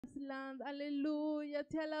Land. Aleluya,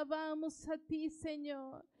 te alabamos a ti,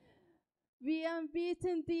 Señor. Vi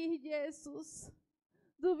anbeten dich, Jesus.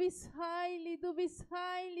 Du bist heilig, du bist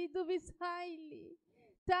heilig, du bist heilig.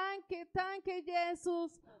 Danke, danke,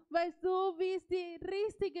 Jesus, weil du bist die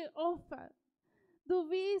richtige Opfer. Du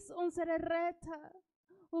bist unsere Retter.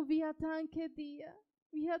 Und wir danken dir.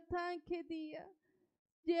 Wir danken dir.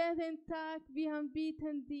 Jeden Tag, wir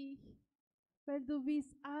anbeten dich, weil du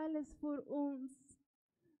bist alles für uns.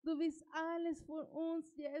 Du bist alles für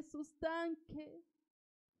uns, Jesus. Danke.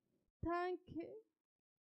 Danke.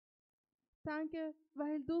 Danke,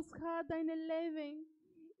 weil du hast dein Leben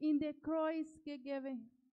in der Kreuz gegeben.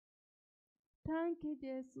 Danke,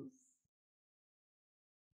 Jesus.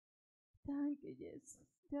 Danke, Jesus.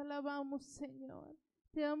 Te alabamos, Señor.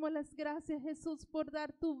 Te damos las gracias, Jesús, por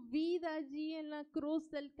dar tu vida allí en la cruz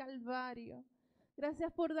del Calvario.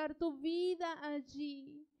 Gracias por dar tu vida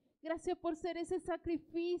allí. Gracias por ser ese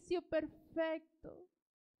sacrificio perfecto.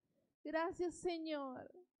 Gracias,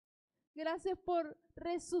 Señor. Gracias por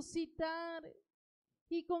resucitar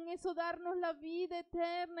y con eso darnos la vida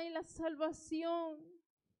eterna y la salvación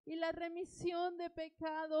y la remisión de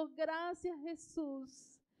pecados. Gracias,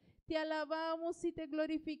 Jesús. Te alabamos y te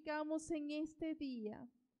glorificamos en este día.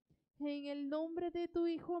 En el nombre de tu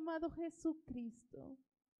Hijo amado Jesucristo,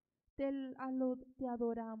 te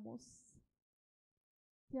adoramos.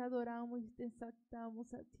 Te adoramos y te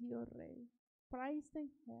exaltamos a ti, oh Rey. Praise the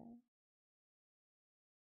Lord.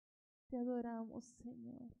 Te adoramos,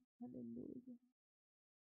 Señor. Aleluya.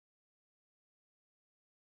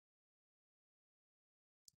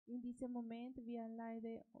 In diesem Moment, wir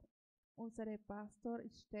leiden unseren Pastor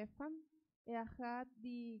Stefan. Hat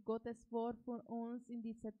die Gotteswort von uns in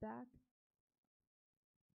diesem Tag.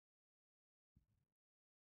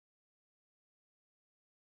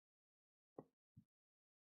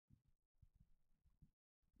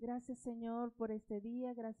 Gracias, Señor, por este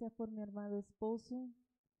día. Gracias por mi hermano esposo,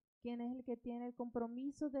 quien es el que tiene el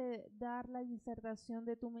compromiso de dar la disertación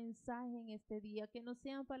de tu mensaje en este día. Que no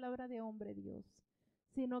sean palabras de hombre, Dios,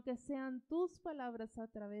 sino que sean tus palabras a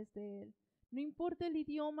través de él. No importa el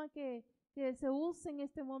idioma que se use en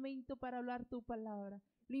este momento para hablar tu palabra.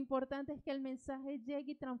 Lo importante es que el mensaje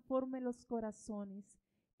llegue y transforme los corazones,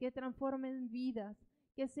 que transformen vidas,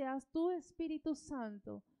 que seas tu Espíritu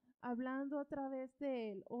Santo hablando a través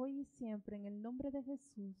de él, hoy y siempre, en el nombre de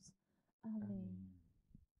Jesús. Amén.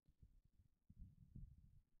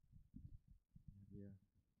 Wir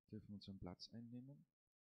dürfen unseren Platz einnehmen.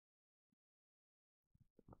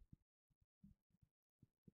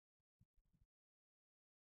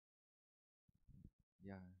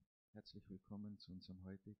 Ja, herzlich willkommen zu unserem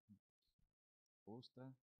heutigen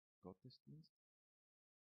Oster Gottesdienst.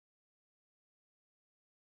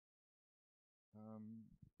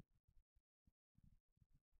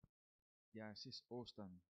 Ja, es ist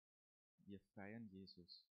Ostern. Wir feiern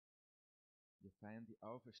Jesus. Wir feiern die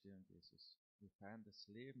Auferstehung Jesus. Wir feiern das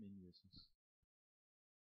Leben in Jesus.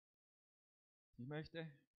 Ich möchte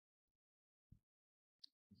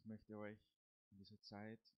euch in dieser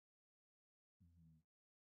Zeit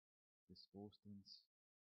des Osterns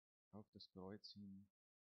auf das Kreuz hin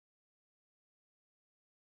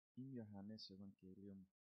im Johannes Evangelium,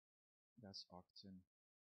 Vers 18,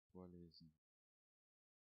 vorlesen.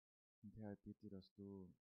 Und Herr, ich bitte, dass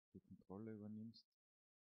du die Kontrolle übernimmst.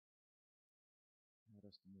 Herr,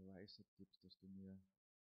 dass du mir Weisheit gibst, dass du mir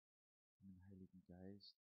den Heiligen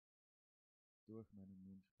Geist durch meinen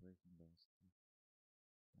Mund sprechen lässt.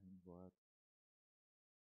 Dein Wort.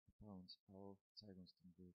 Bau uns auf, zeig uns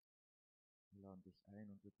den Weg. Wir laden dich ein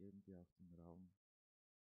und wir geben dir auch den Raum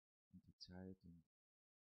und die Zeit und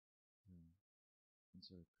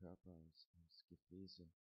unsere Körper als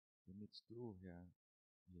Gefäße, damit du, Herr,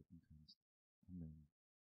 wirken kannst. Amen.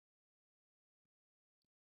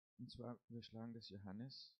 Und zwar, wir schlagen das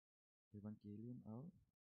Johannes Evangelium auf.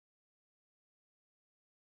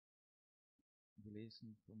 Wir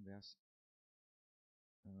lesen vom Vers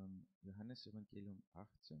Johannes Evangelium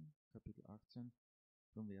 18, Kapitel 18,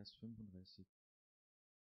 vom Vers 35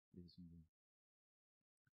 lesen wir.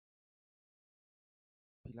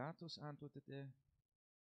 Pilatus antwortete: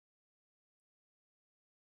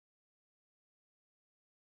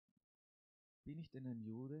 Bin ich denn ein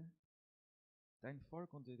Jude? Dein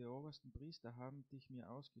Volk und die obersten Priester haben dich mir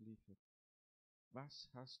ausgeliefert. Was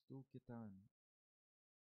hast du getan?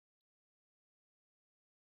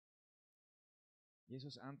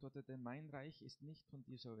 Jesus antwortete: Mein Reich ist nicht von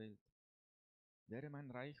dieser Welt. Wäre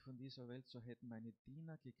mein Reich von dieser Welt, so hätten meine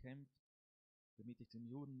Diener gekämpft, damit ich den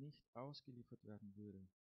Juden nicht ausgeliefert werden würde.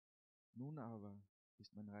 Nun aber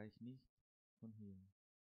ist mein Reich nicht von hier.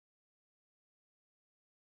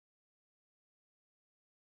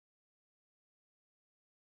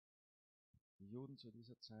 Juden zu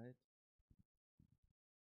dieser Zeit,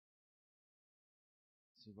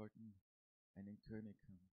 sie wollten einen König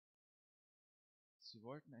haben. Sie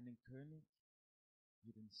wollten einen König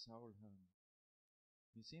wie den Saul haben.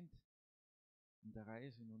 Wir sind in der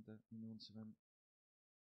Reise in unserem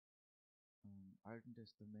Alten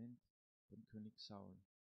Testament beim König Saul.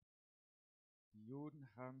 Die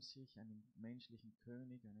Juden haben sich einen menschlichen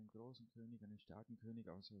König, einen großen König, einen starken König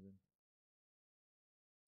auserwählt.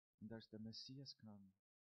 Und als der Messias kam,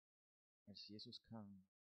 als Jesus kam,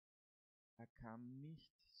 er kam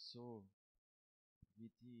nicht so, wie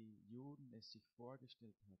die Juden es sich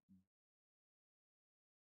vorgestellt hatten.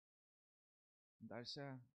 Und als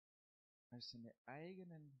seine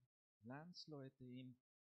eigenen Landsleute ihn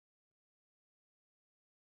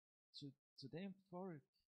zu dem Volk,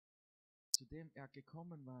 zu dem er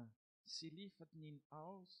gekommen war, sie lieferten ihn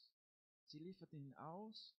aus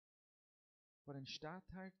vor den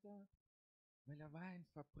Statthalter, weil er war ein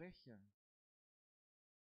Verbrecher.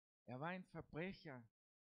 Er war ein Verbrecher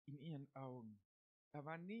in ihren Augen. Er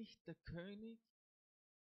war nicht der König,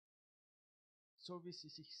 so wie sie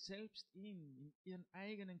sich selbst ihn in ihren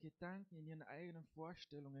eigenen Gedanken, in ihren eigenen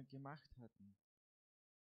Vorstellungen gemacht hatten.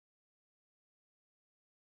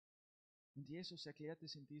 Und Jesus erklärt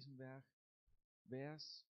es in diesem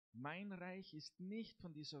Vers, mein Reich ist nicht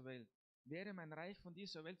von dieser Welt. Wäre mein Reich von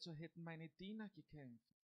dieser Welt, so hätten meine Diener gekämpft.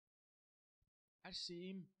 Als sie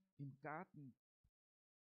ihm im Garten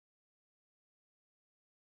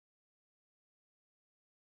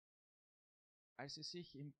als sie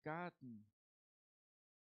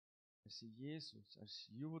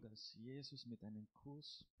Jesus mit einem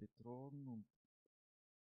Kuss betrogen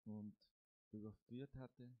und überführt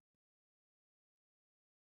hatte,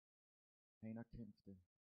 einer kämpfte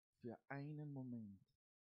für einen Moment.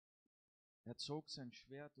 Er zog sein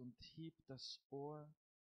Schwert und hieb das Ohr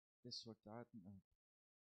des Soldaten ab.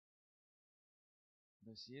 Und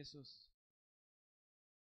als Jesus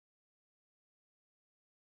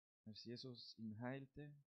ihn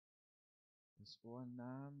heilte, das Ohr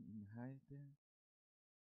nahm, ihn heilte,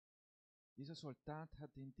 dieser Soldat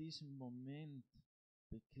hat in diesem Moment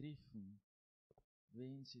begriffen,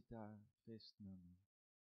 wen sie da festnahmen.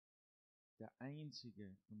 Der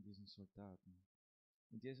einzige von diesen Soldaten.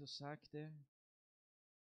 Und Jesus sagte,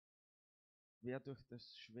 wer durch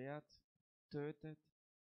das Schwert tötet,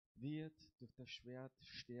 wird durch das Schwert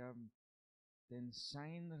sterben. Denn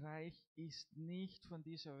sein Reich ist nicht von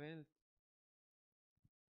dieser Welt.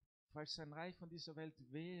 Falls sein Reich von dieser Welt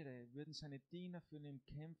wäre, würden seine Diener für ihn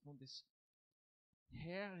kämpfen und des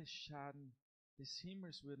Heeresschaden des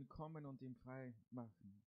Himmels würden kommen und ihn frei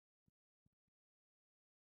machen.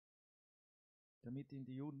 Damit ihn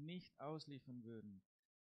die Juden nicht ausliefern würden.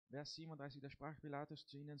 Vers 37, da sprach Pilatus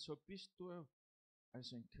zu ihnen, so bist du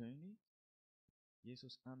also ein König?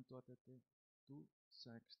 Jesus antwortete, du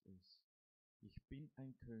sagst es, ich bin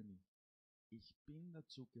ein König. Ich bin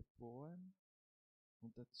dazu geboren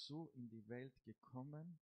und dazu in die Welt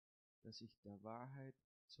gekommen, dass ich der Wahrheit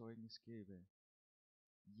Zeugnis gebe.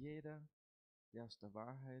 Jeder, der aus der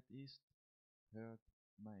Wahrheit ist, hört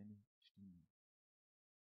meine Stimme.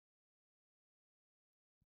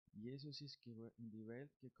 Jesus ist in die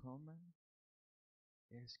Welt gekommen.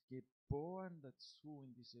 Er ist geboren dazu,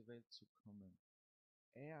 in diese Welt zu kommen.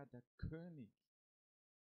 Er, der König.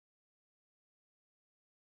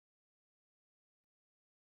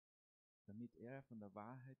 Damit er von der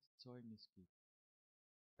Wahrheit Zeugnis gibt.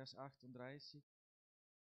 Vers 38.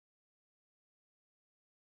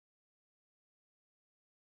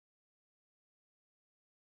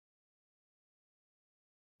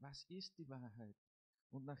 Was ist die Wahrheit?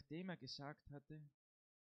 Und nachdem er gesagt hatte,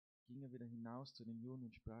 ging er wieder hinaus zu den Juden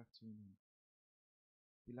und sprach zu ihnen.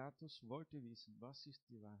 Pilatus wollte wissen, was ist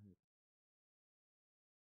die Wahrheit?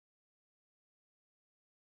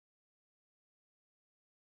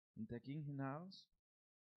 Und er ging hinaus,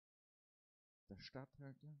 der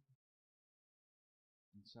Statthalter,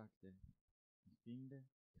 und sagte, ich finde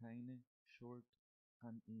keine Schuld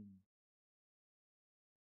an ihm.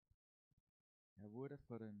 Er wurde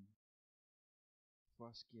vor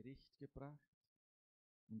das Gericht gebracht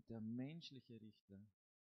und der menschliche Richter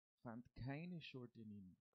fand keine Schuld in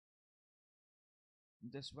ihm.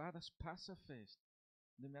 Und es war das Passafest.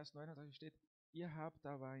 Und im Vers 39 steht, ihr habt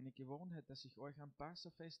aber eine Gewohnheit, dass ich euch am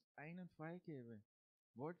Passafest einen freigebe.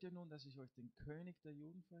 Wollt ihr nun, dass ich euch den König der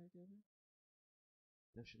Juden freigebe?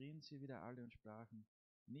 Da schrien sie wieder alle und sprachen,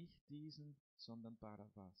 nicht diesen, sondern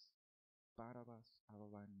Barabbas. Barabbas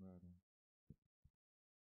aber war ein Mörder.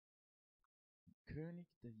 Den König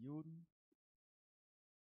der Juden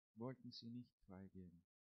wollten sie nicht freigeben,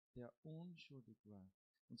 der unschuldig war.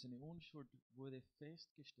 und seine Unschuld wurde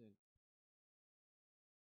festgestellt.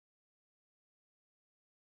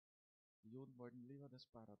 Die Juden wollten lieber das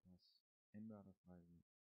Barabbas, ein Mörder, freiwillig.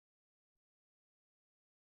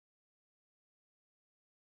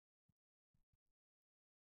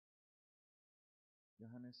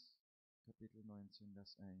 Johannes Kapitel 19,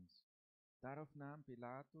 Vers 1. Darauf nahm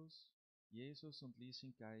Pilatus Jesus und ließ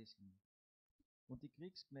ihn geißeln. Und die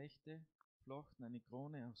Kriegsknechte flochten eine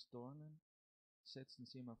Krone aus Dornen, setzten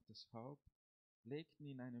sie ihm auf das Haupt, legten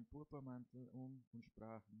ihn einen Purpurmantel um und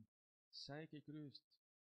sprachen: Sei gegrüßt,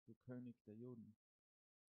 du König der Juden,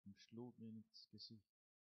 und schlugen ihn ins Gesicht.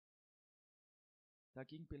 Da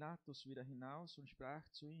ging Pilatus wieder hinaus und sprach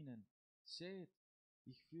zu ihnen: Seht,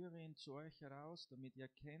 ich führe ihn zu euch heraus, damit ihr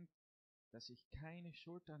erkennt, dass ich keine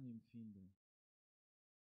Schuld an ihm finde.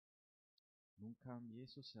 Nun kam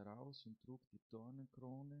Jesus heraus und trug die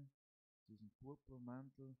Dornenkrone, diesen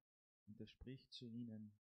Purpurmantel, und er spricht zu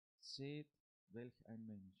ihnen: Seht, welch ein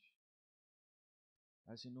Mensch.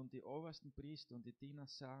 Als ihn nun die obersten Priester und die Diener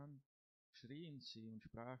sahen, schrien sie und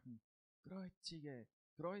sprachen: Kreuzige,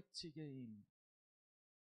 kreuzige ihn!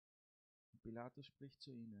 Und Pilatus spricht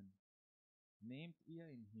zu ihnen: Nehmt ihr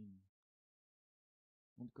ihn hin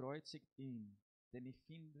und kreuzigt ihn, denn ich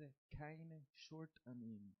finde keine Schuld an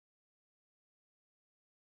ihm.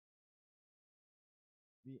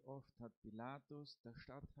 Wie oft hat Pilatus, der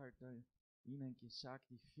Statthalter, ihnen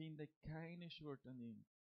gesagt: Ich finde keine Schuld an ihm.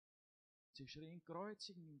 Sie schrien: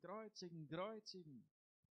 Kreuzigen, kreuzigen, kreuzigen.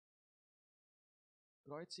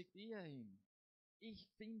 Kreuzigt ihr ihn. Ich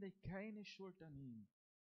finde keine Schuld an ihm.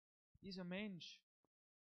 Dieser Mensch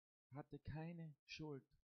hatte keine Schuld.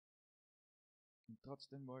 Und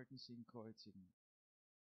trotzdem wollten sie ihn kreuzigen.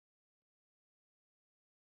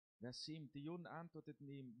 Vers 7. Die Juden antworteten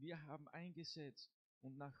ihm: Wir haben ein Gesetz,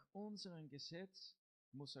 und nach unserem Gesetz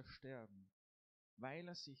muss er sterben, weil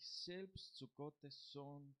er sich selbst zu Gottes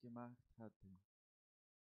Sohn gemacht hatte.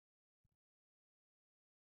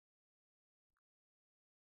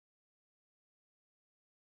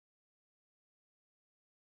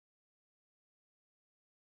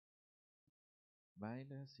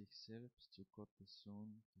 Weil er sich selbst zu Gottes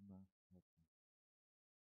Sohn gemacht hatte.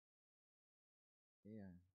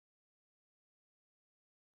 Er,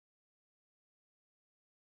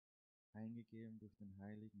 eingegeben durch den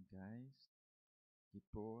Heiligen Geist,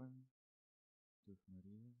 geboren durch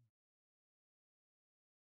Maria,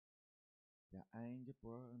 der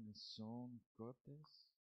eingeborene Sohn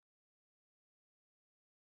Gottes,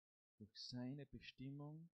 durch seine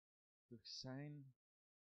Bestimmung, durch sein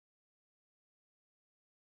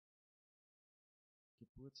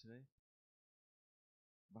Geburtsrecht,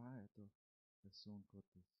 war er doch der Sohn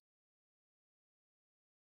Gottes.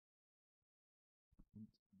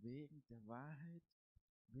 Und wegen der Wahrheit,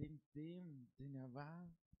 wegen dem, den er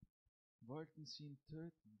war, wollten sie ihn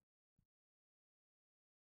töten.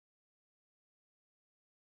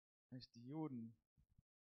 Als die Juden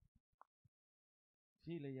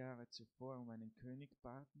viele Jahre zuvor um einen König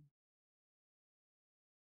baten,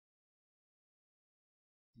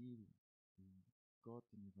 die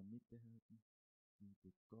Gott in ihrer Mitte hatten,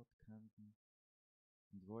 die Gott kannten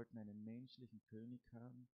und wollten einen menschlichen König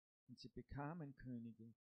haben, und sie bekamen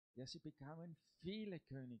Könige. Ja, sie bekamen viele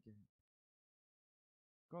Könige.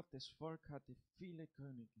 Gottes Volk hatte viele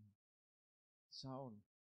Könige. Saul,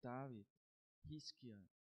 David, Hiskia,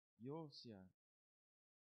 Josia,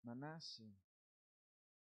 Manasse.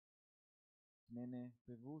 Ich nenne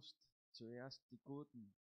bewusst zuerst die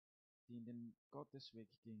Guten, die in den Gottesweg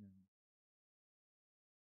gingen.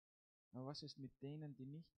 Aber was ist mit denen, die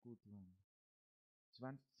nicht gut waren? Es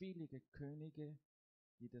waren viele Könige,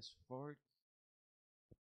 die das Volk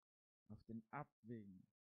auf den Abwegen,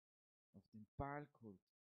 auf den Baalkult,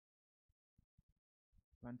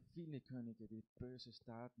 es waren viele Könige, die Böses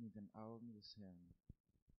taten in den Augen des Herrn.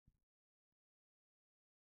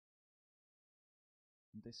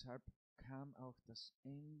 Und deshalb kam auch das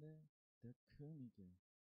Ende der Könige.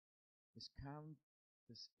 Es kam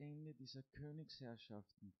das Ende dieser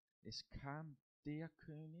Königsherrschaften. Es kam der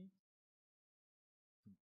König,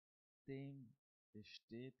 von dem es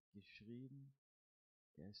steht geschrieben,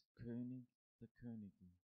 er ist König der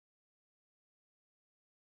Könige.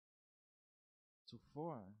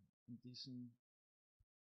 Zuvor an diesen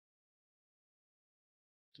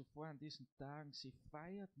Tagen, sie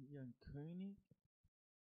feierten ihren König,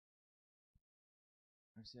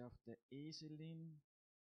 als er auf der Eselin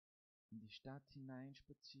in die Stadt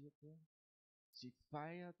hineinspazierte. Sie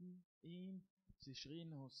feierten ihn, sie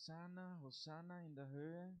schrien Hosanna, Hosanna in der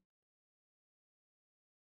Höhe.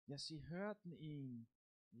 Ja, sie hörten ihn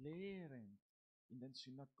lehrend in den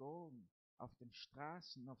Synagogen, auf den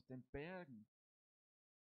Straßen, auf den Bergen.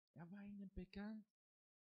 Er war ihnen bekannt.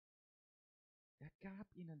 Er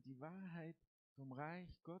gab ihnen die Wahrheit vom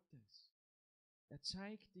Reich Gottes. Er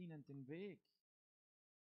zeigt ihnen den Weg.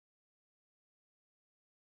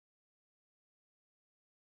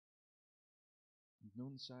 Und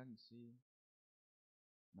nun sagen sie,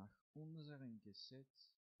 nach unserem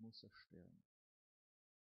Gesetz muss er sterben.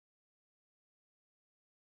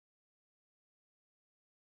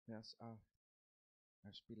 Vers 8.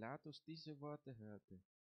 Als Pilatus diese Worte hörte,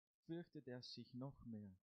 fürchtete er sich noch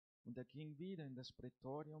mehr. Und er ging wieder in das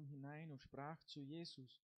Prätorium hinein und sprach zu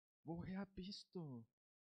Jesus, woher bist du?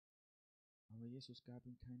 Aber Jesus gab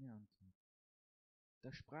ihm keine Antwort.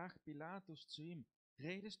 Da sprach Pilatus zu ihm,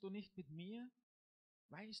 redest du nicht mit mir?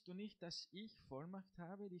 Weißt du nicht, dass ich Vollmacht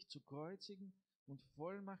habe, dich zu kreuzigen und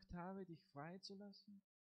Vollmacht habe, dich freizulassen?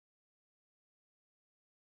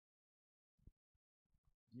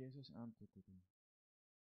 Jesus antwortete,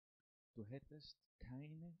 du hättest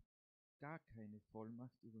gar keine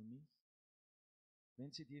Vollmacht über mich,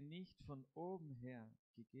 wenn sie dir nicht von oben her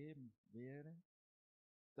gegeben wäre.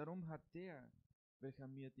 Darum hat der, welcher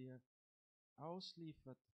mir dir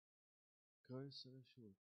ausliefert, größere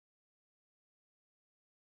Schuld.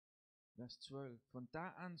 Vers 12. Von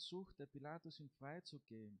da an suchte Pilatus ihn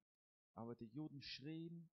freizugeben, aber die Juden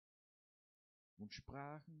schrien und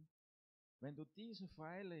sprachen, wenn du diesen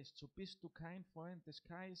freilässt, so bist du kein Freund des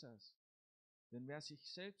Kaisers. Denn wer sich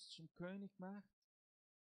selbst zum König macht,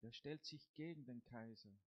 der stellt sich gegen den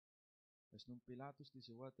Kaiser. Als nun Pilatus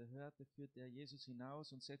diese Worte hörte, führte er Jesus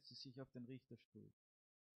hinaus und setzte sich auf den Richterstuhl.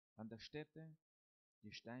 An der Stätte,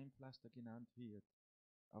 die Steinpflaster genannt wird,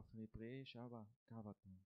 auf Hebräisch aber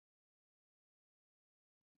Gabata.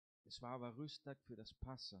 Es war aber Rüsttag für das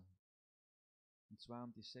Passa, und zwar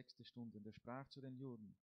um die 6. Stunde. Und er sprach zu den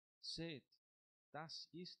Juden, seht, das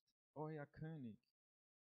ist euer König.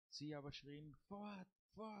 Sie aber schrien, fort,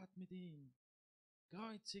 fort mit ihm,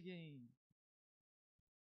 kreuzige ihn.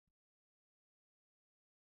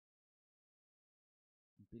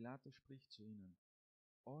 Und Pilatus spricht zu ihnen,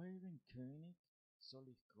 euren König soll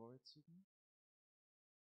ich kreuzigen?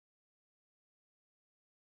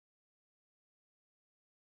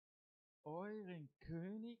 Euren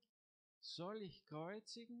König soll ich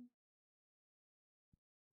kreuzigen?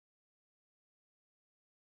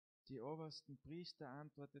 Die obersten Priester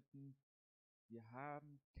antworteten, wir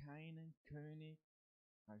haben keinen König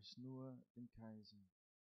als nur den Kaiser.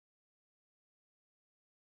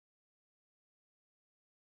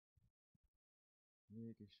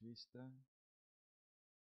 Liebe Geschwister,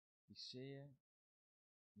 ich sehe,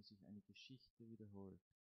 wie sich eine Geschichte wiederholt.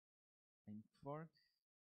 Ein Volk,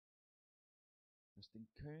 das den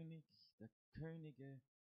König der Könige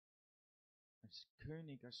als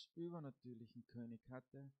König, als übernatürlichen König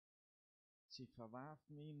hatte. Sie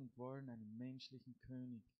verwarfen ihn und wollen einen menschlichen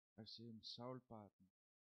König, als sie um Saul baten.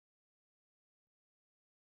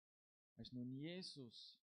 Als nun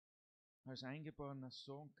Jesus als eingeborener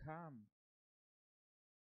Sohn kam,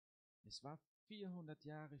 es war 400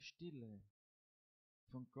 Jahre Stille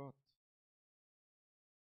von Gott.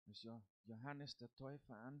 Als Johannes der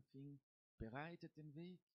Täufer anfing, bereitet den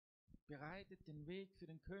Weg für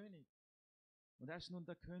den König. Und als nun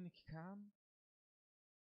der König kam,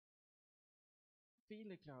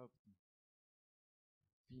 viele glaubten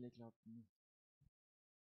nicht.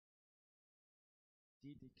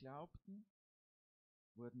 Die glaubten,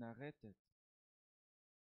 wurden errettet.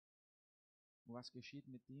 Und was geschieht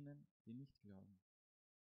mit denen, die nicht glauben?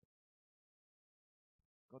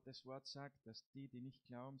 Gottes Wort sagt, dass die nicht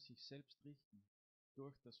glauben, sich selbst richten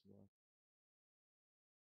durch das Wort.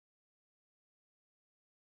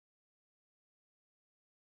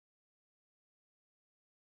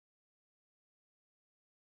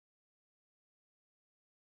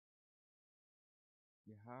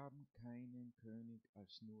 Wir haben keinen König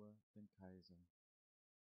als nur den Kaiser.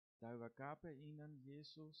 Da übergab er ihnen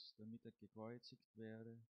Jesus, damit er gekreuzigt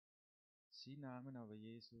werde. Sie nahmen aber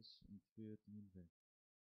Jesus und führten ihn weg.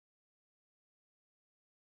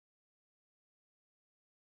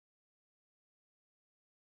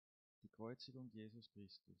 Die Kreuzigung Jesus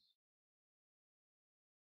Christus.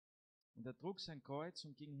 Und er trug sein Kreuz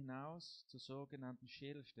und ging hinaus zur sogenannten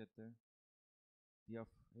Schädelstätte, die auf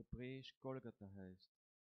Hebräisch Golgatha heißt.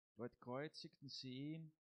 Dort kreuzigten sie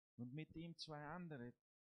ihn und mit ihm 2 andere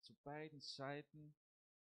zu beiden Seiten,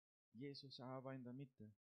 Jesus aber in der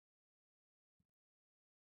Mitte.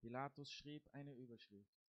 Pilatus schrieb eine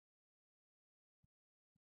Überschrift.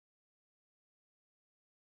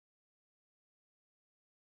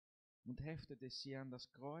 Und heftete sie an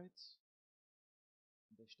das Kreuz,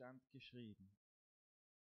 und es stand geschrieben: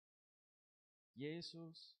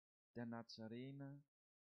 Jesus, der Nazarener,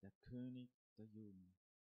 der König der Juden.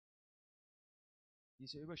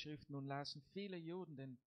 Diese Überschrift nun lasen viele Juden,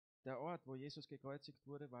 denn der Ort, wo Jesus gekreuzigt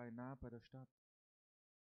wurde, war nah bei der Stadt.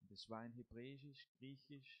 Und es war in hebräisch,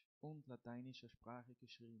 griechisch und lateinischer Sprache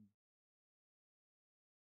geschrieben.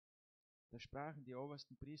 Da sprachen die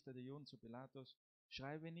obersten Priester der Juden zu Pilatus: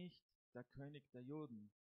 Schreibe nicht, der König der Juden,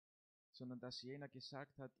 sondern dass jener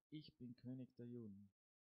gesagt hat, ich bin König der Juden.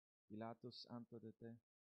 Pilatus antwortete: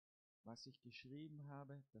 Was ich geschrieben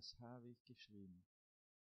habe, das habe ich geschrieben.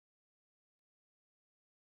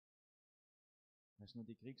 Als nun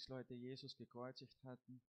die Kriegsleute Jesus gekreuzigt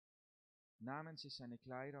hatten, nahmen sie seine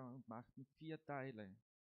Kleider und machten 4 Teile,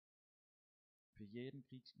 für jeden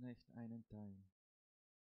Kriegsknecht einen Teil,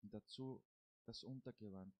 und dazu das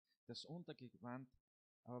Untergewand. Das Untergewand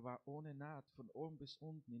aber war ohne Naht von oben bis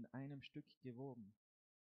unten in einem Stück gewoben.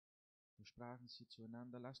 Da sprachen sie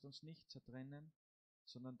zueinander: Lasst uns nicht zertrennen,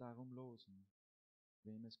 sondern darum losen,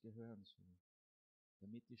 wem es gehören soll,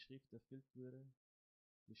 damit die Schrift erfüllt würde,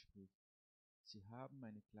 die spricht: Sie haben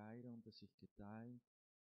meine Kleider unter sich geteilt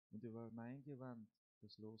und über mein Gewand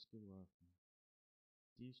das Los geworfen.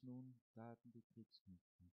 Dies nun taten die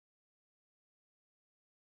Kriegsknechte.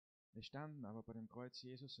 Es standen aber bei dem Kreuz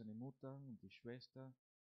Jesus seine Mutter und die Schwester,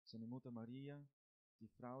 seine Mutter Maria, die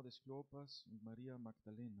Frau des Klopas und Maria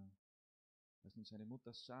Magdalena. Als nun seine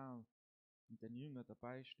Mutter sah und den Jünger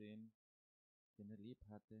dabei stehen, den er lieb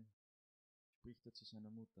hatte, spricht er zu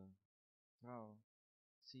seiner Mutter: Frau,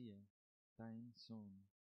 siehe, dein Sohn.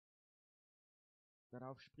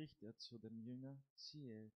 Darauf spricht er zu dem Jünger: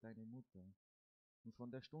 Siehe, deine Mutter. Und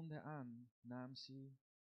von der Stunde an nahm sie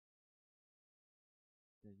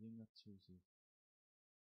der Jünger zu sich.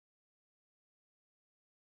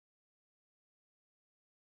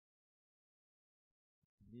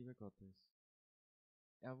 Liebe Gottes,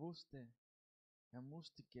 er wusste, er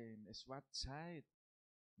musste gehen. Es war Zeit,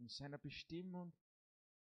 um seine Bestimmung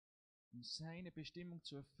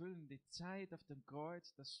zu erfüllen, die Zeit auf dem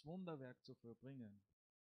Kreuz, das Wunderwerk zu vollbringen.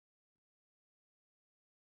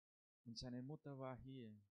 Und seine Mutter war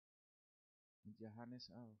hier und Johannes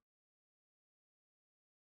auch.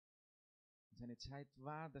 Und seine Zeit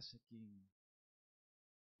war, dass er ging.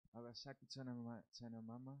 Aber er sagte zu seiner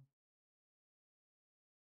Mama: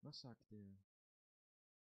 Was sagt er?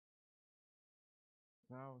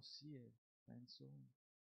 Frau, siehe, dein Sohn.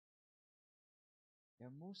 Er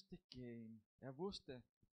musste gehen. Er wusste,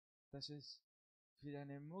 dass es für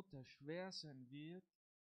eine Mutter schwer sein wird,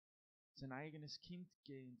 sein eigenes Kind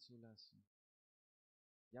gehen zu lassen.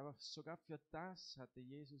 Ja, aber sogar für das hatte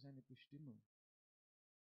Jesus eine Bestimmung.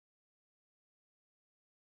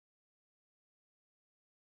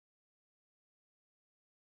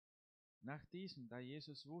 Nach diesem, da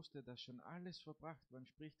Jesus wusste, dass schon alles verbracht war,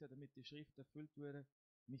 spricht er, damit die Schrift erfüllt wurde: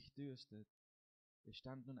 Mich dürstet. Es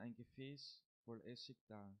stand nun ein Gefäß voll Essig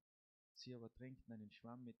da. Sie aber tränkten einen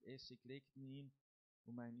Schwamm mit Essig, legten ihn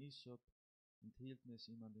um ein Issop und hielten es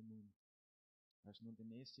ihm an den Mund. Als nun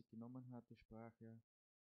den Essig genommen hatte, sprach er: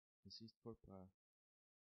 Es ist vollbracht.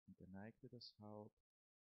 Und er neigte das Haupt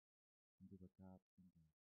und übergab den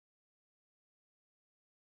Geist.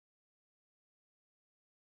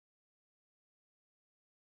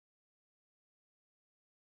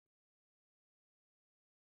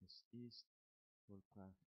 Es ist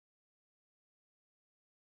vollbracht.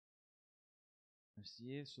 Als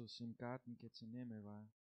Jesus im Garten Gethsemane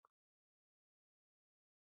war,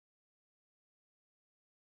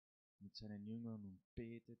 mit seinen Jüngern und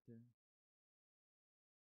betete,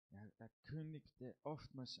 er kündigte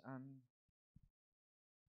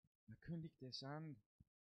es an,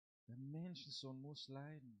 der Menschensohn muss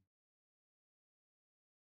leiden.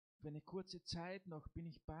 Für eine kurze Zeit noch bin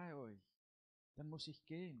ich bei euch, dann muss ich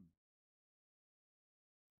gehen.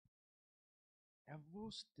 Er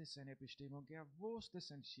wusste seine Bestimmung, er wusste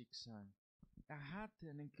sein Schicksal. Er hatte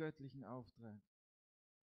einen göttlichen Auftrag.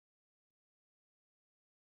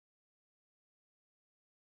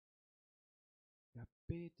 Er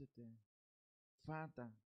betete: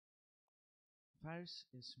 Vater, falls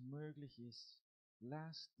es möglich ist,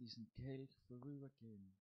 lass diesen Kelch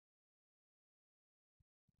vorübergehen.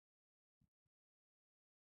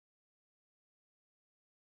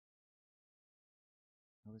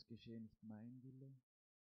 Aber es geschehe nicht mein Wille,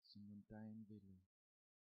 sondern dein Wille.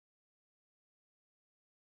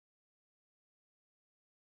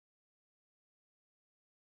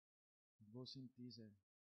 Und wo sind diese?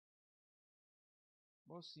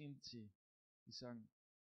 Wo sind sie, die sagen: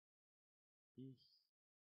 Ich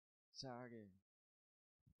sage,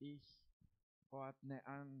 ich ordne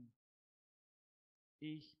an,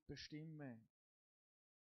 ich bestimme.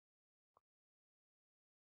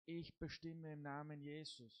 ich bestimme im Namen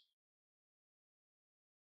Jesus.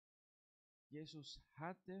 Jesus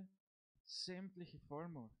hatte sämtliche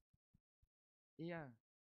Vollmacht. Er,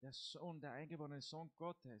 der Sohn, der eingeborene Sohn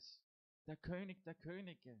Gottes, der König der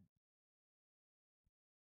Könige.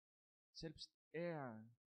 Selbst er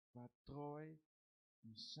war treu,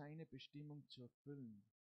 um seine Bestimmung zu erfüllen.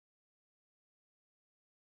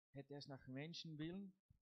 Hätte er es nach Menschenwillen,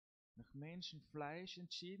 nach Menschenfleisch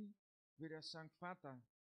entschieden, würde er sagen, Vater,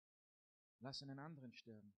 lass einen anderen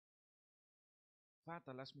sterben.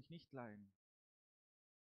 Vater, lass mich nicht leiden.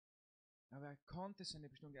 Aber er konnte seine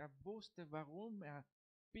Bestimmung, er wusste, warum er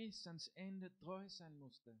bis ans Ende treu sein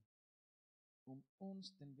musste, um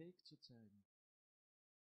uns den Weg zu zeigen.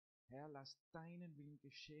 Herr, lass deinen Willen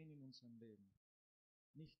geschehen in unserem Leben.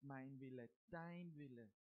 Nicht mein Wille, dein Wille.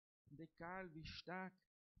 Und egal wie stark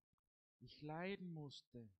ich leiden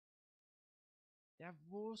musste, er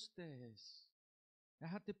wusste es.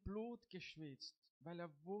 Er hatte Blut geschwitzt, weil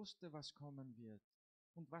er wusste, was kommen wird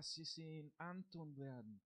und was sie ihm antun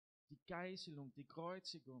werden. Die Geißelung, die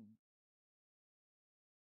Kreuzigung.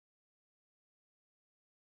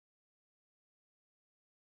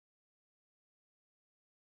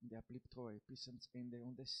 Und er blieb treu bis ans Ende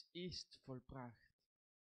und es ist vollbracht.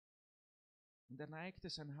 Und er neigte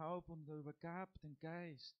sein Haupt und er übergab den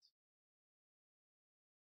Geist.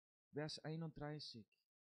 Vers 31.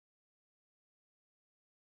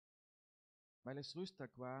 Weil es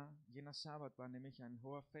Rüsttag war, jener Sabbat war nämlich ein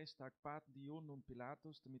hoher Festtag, baten die Juden um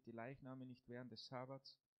Pilatus, damit die Leichname nicht während des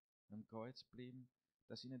Sabbats am Kreuz blieben,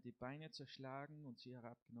 dass ihnen die Beine zerschlagen und sie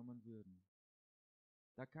herabgenommen würden.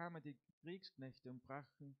 Da kamen die Kriegsknechte und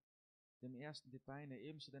brachen dem ersten die Beine,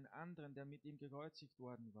 ebenso den anderen, der mit ihm gekreuzigt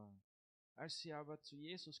worden war. Als sie aber zu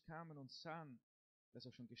Jesus kamen und sahen, dass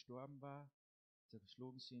er schon gestorben war,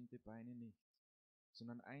 zerschlugen sie ihm die Beine nicht,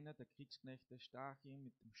 sondern einer der Kriegsknechte stach ihm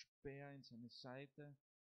mit dem Speer in seine Seite,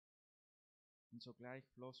 und sogleich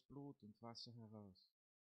floss Blut und Wasser heraus.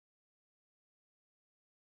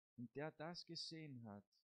 Und der das gesehen hat,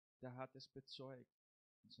 der hat es bezeugt,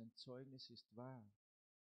 und sein Zeugnis ist wahr.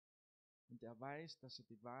 Und er weiß, dass er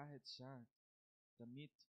die Wahrheit sagt,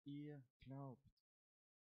 damit ihr glaubt.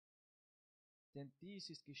 Denn dies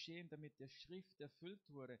ist geschehen, damit der Schrift erfüllt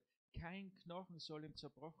wurde, kein Knochen soll ihm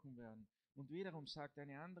zerbrochen werden. Und wiederum sagt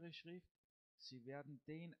eine andere Schrift, sie werden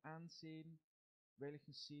den ansehen,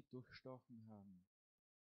 welchen sie durchstochen haben.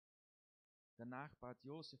 Danach bat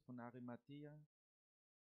Josef von Arimathäa,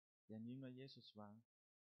 der ein Jünger Jesus war,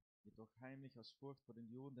 jedoch heimlich aus Furcht vor den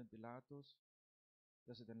Juden, den Pilatus,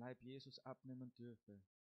 dass er den Leib Jesus abnehmen dürfe.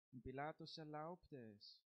 Und Pilatus erlaubte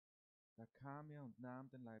es. Da kam er und nahm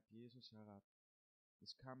den Leib Jesus herab.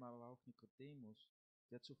 Es kam aber auch Nikodemus,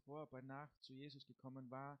 der zuvor bei Nacht zu Jesus gekommen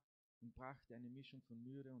war, und brachte eine Mischung von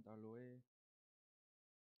Myrrhe und Aloe,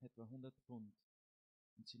 etwa 100 Pfund.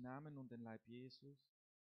 Und sie nahmen nun den Leib Jesus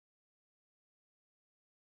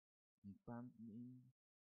und banden ihn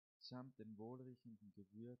samt den wohlriechenden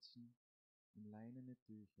Gewürzen in leinene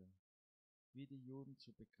Tücher, wie die Juden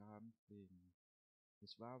zu begraben pflegen.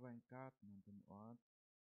 Es war aber ein Garten an dem Ort,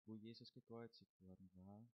 wo Jesus gekreuzigt worden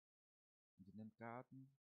war, und in dem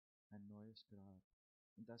Garten ein neues Grab,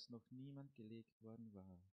 in das noch niemand gelegt worden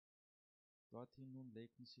war. Dorthin nun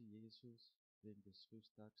legten sie Jesus wegen des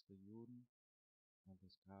Rüsttags der Juden, weil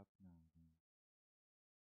das Grab nahe war.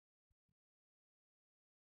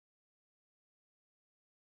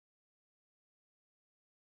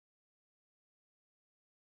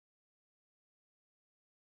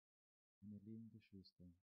 Meine lieben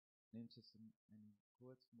Geschwister, nehmt jetzt einen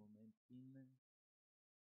kurzen Moment inne.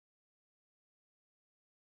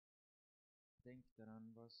 Denkt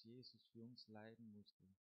daran, was Jesus für uns leiden musste,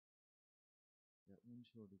 der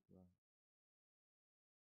unschuldig war.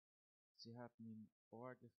 Sie hatten ihn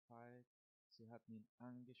ohrgefeigt, sie hatten ihn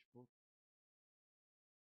angespuckt,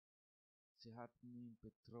 sie hatten ihn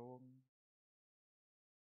betrogen,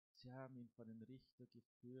 sie haben ihn vor den Richter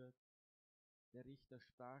geführt. Der Richter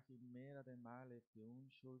sprach ihm mehrere Male für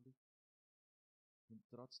unschuldig, und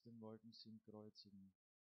trotzdem wollten sie ihn kreuzigen.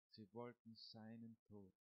 Sie wollten seinen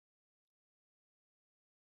Tod.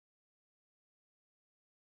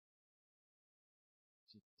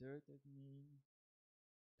 Sie töteten ihn,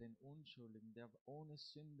 den Unschuldigen, der ohne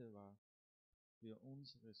Sünde war, für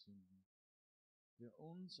unsere Sünden, für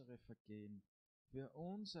unsere Vergehen, für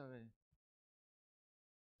unsere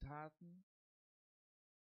Taten,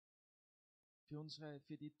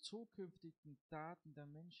 für die zukünftigen Taten der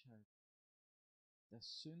Menschheit, der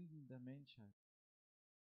Sünden der Menschheit.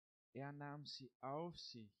 Er nahm sie auf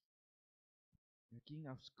sich. Er ging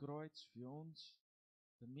aufs Kreuz für uns,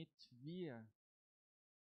 damit wir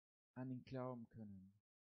an ihn glauben können.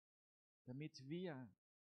 damit wir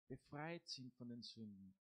befreit sind von den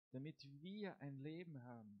Sünden, damit wir ein Leben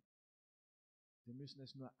haben. Wir müssen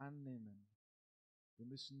es nur annehmen. Wir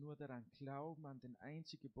müssen nur daran glauben, an den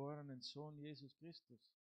einzig geborenen Sohn Jesus Christus.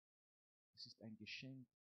 Es ist ein Geschenk.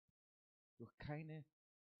 Durch keinen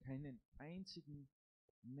einzigen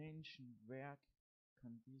Menschenwerk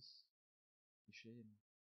kann dies geschehen.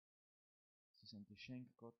 Es ist ein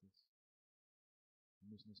Geschenk Gottes. Wir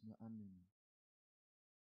müssen es nur annehmen.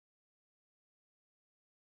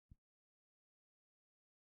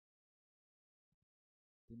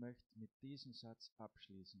 Ich möchte mit diesem Satz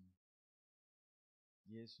abschließen.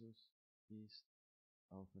 Jesus ist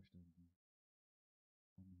auferstanden.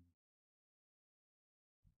 Amen.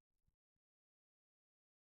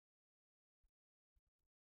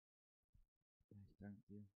 Ja, ich danke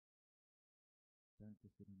dir. Danke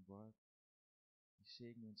für dein Wort. Ich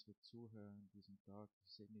segne unsere Zuhörer an diesem Tag.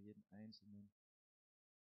 Ich segne jeden Einzelnen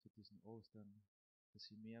zu diesen Ostern, dass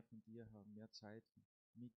sie mehr von dir haben, mehr Zeit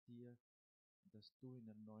mit dir und dass du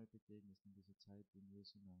ihnen neu begegnest in dieser Zeit in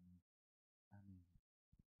Jesu Namen. Amen.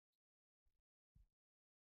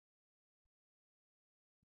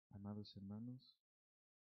 Amados hermanos,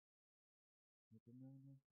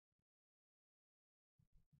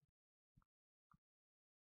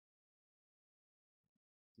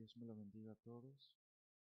 Dios me lo bendiga a todos.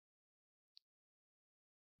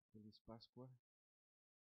 Feliz Pascua.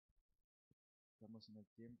 Estamos en el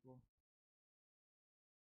tiempo,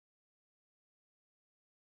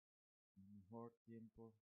 el mejor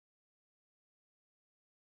tiempo,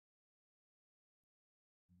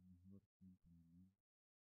 Amén.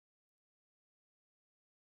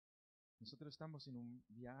 Nosotros estamos en un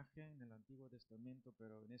viaje en el Antiguo Testamento,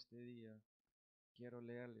 pero en este día quiero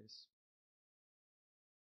leerles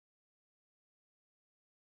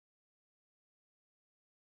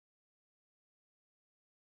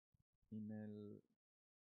en el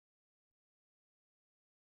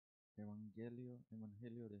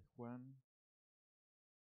Evangelio de Juan,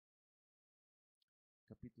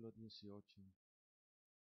 capítulo 18.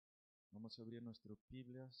 Vamos a abrir nuestras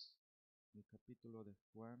Biblias, el capítulo de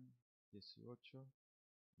Juan 18,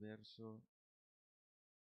 verso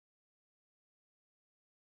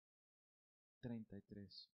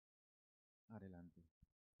 33. Adelante.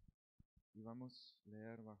 Y vamos a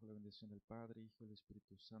leer bajo la bendición del Padre, Hijo y del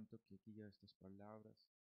Espíritu Santo, que guía estas palabras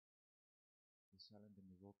que salen de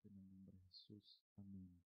mi boca en el nombre de Jesús.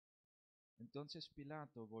 Amén. Entonces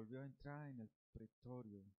Pilato volvió a entrar en el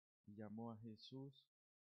pretorio y llamó a Jesús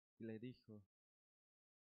y le dijo: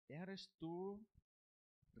 ¿Eres tú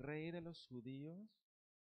rey de los judíos?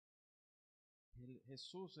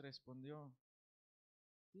 Jesús respondió: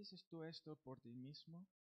 ¿dices tú esto por ti mismo,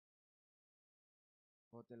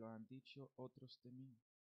 o te lo han dicho otros de mí?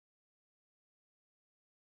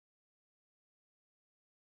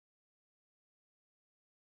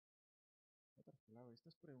 Otra palabra,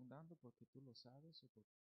 ¿estás preguntando porque tú lo sabes o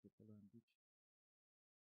porque te lo han dicho?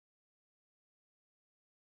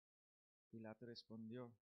 Pilato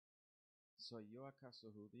respondió: ¿soy yo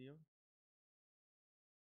acaso judío?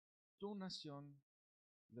 Tu nación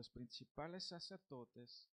y los principales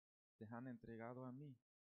sacerdotes te han entregado a mí.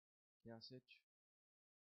 ¿Qué has hecho?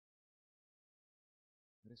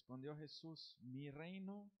 Respondió Jesús: mi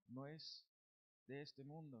reino no es de este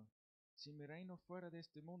mundo. Si mi reino fuera de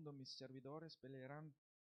este mundo, mis servidores pelearán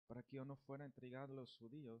para que yo no fuera entregado a los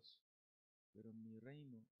judíos, pero mi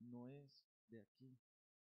reino no es de aquí.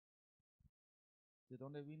 ¿De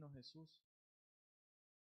dónde vino Jesús?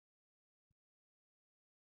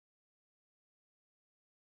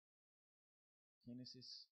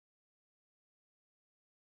 Génesis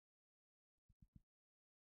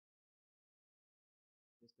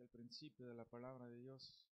desde el principio de la palabra de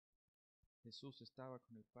Dios, Jesús estaba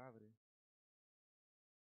con el Padre.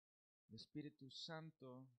 El Espíritu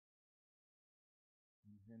Santo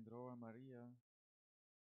engendró a María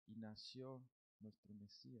y nació nuestro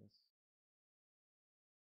Mesías.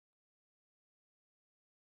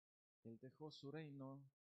 Él dejó su reino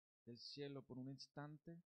del cielo por un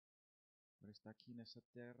instante, pero está aquí en esa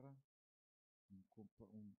tierra,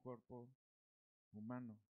 un cuerpo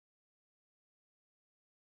humano.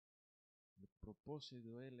 El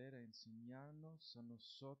propósito de Él era enseñarnos a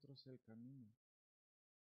nosotros el camino.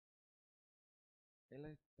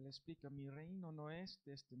 Él explica: mi reino no es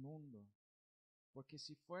de este mundo, porque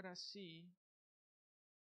si fuera así,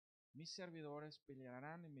 mis servidores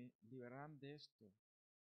pelearán y me liberarán de esto.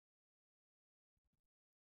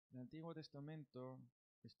 En el Antiguo Testamento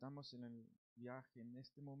estamos en el viaje en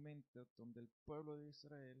este momento donde el pueblo de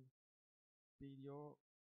Israel pidió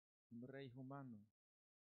un rey humano.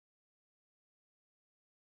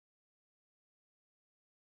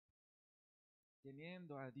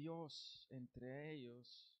 teniendo a Dios entre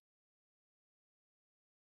ellos,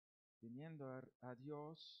 teniendo a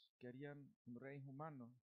Dios, querían un rey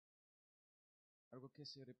humano. Algo que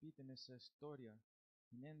se repite en esa historia.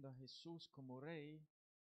 Teniendo a Jesús como rey,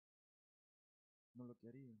 no lo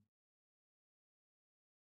querían.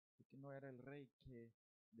 Porque no era el rey que,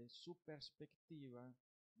 de su perspectiva,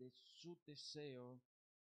 de su deseo,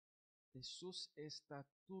 de sus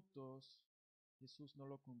estatutos, Jesús no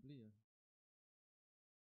lo cumplía.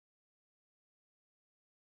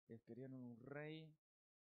 Ellos querían un rey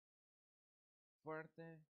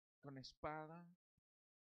fuerte, con espada,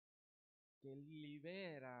 que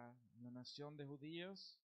libera la nación de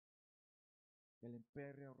judíos del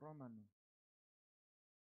imperio romano.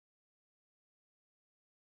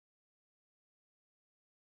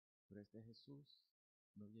 Pero este Jesús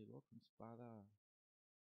no llegó con espada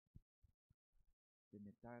de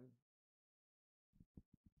metal,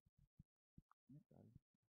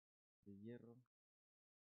 de hierro,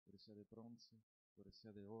 puede ser de bronce, puede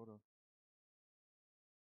ser de oro.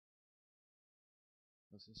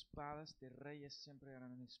 Las espadas de reyes siempre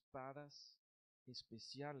eran espadas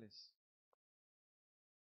especiales.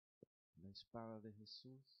 La espada de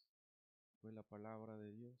Jesús fue la palabra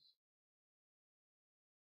de Dios.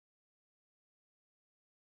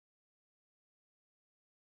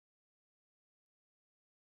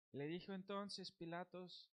 Le dijo entonces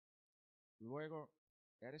Pilatos, luego,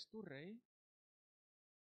 ¿eres tú rey?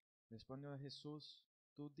 Respondió Jesús,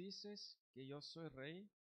 ¿tú dices que yo soy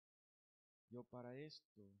rey? Yo para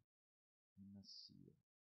esto he nacido.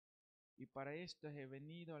 Y para esto he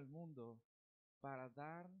venido al mundo, para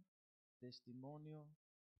dar testimonio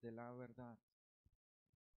de la verdad.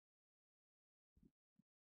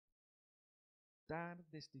 Dar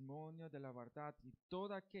testimonio de la verdad, y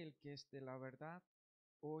todo aquel que es de la verdad,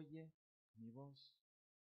 oye mi voz.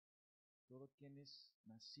 Todo quien es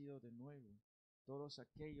nacido de nuevo, todos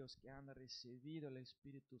aquellos que han recibido el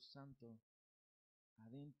Espíritu Santo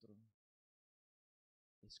adentro,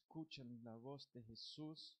 escuchan la voz de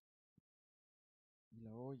Jesús y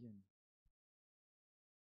la oyen.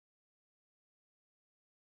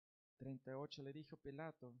 38 le dijo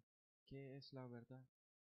Pilato, ¿qué es la verdad?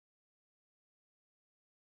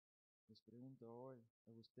 Les pregunto hoy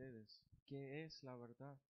a ustedes, ¿qué es la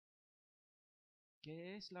verdad?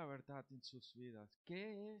 ¿Qué es la verdad en sus vidas?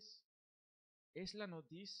 ¿Qué es? ¿Es la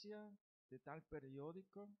noticia de tal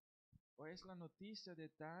periódico? ¿O es la noticia de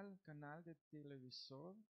tal canal de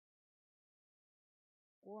televisor?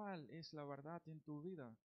 ¿Cuál es la verdad en tu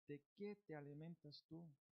vida? ¿De qué te alimentas tú?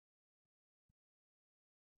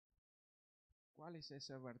 ¿Cuál es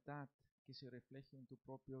esa verdad que se refleja en tu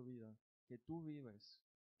propia vida, que tú vives,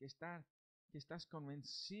 que estás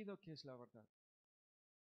convencido que es la verdad?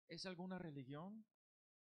 ¿Es alguna religión?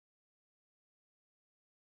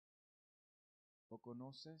 ¿O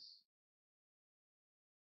conoces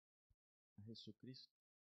a Jesucristo?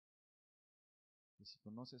 Y si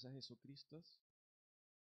conoces a Jesucristo,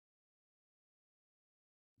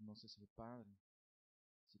 conoces al Padre.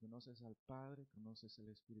 Si conoces al Padre, conoces el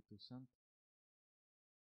Espíritu Santo.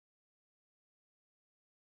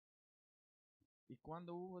 Y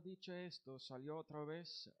cuando hubo dicho esto, salió otra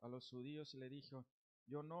vez a los judíos y le dijo,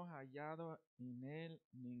 yo no he hallado en él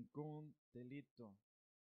ningún delito.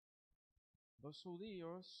 Los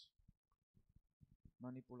judíos,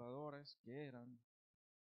 manipuladores que eran,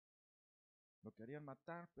 lo querían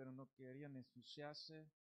matar, pero no querían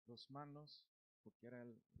ensuciarse las manos, porque era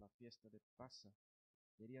la fiesta de Pascua.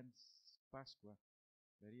 Querían Pascua,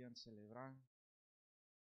 querían celebrar.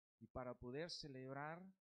 Y para poder celebrar,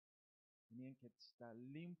 tenían que estar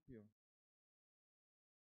limpio.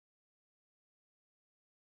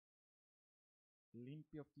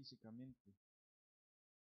 Limpio físicamente.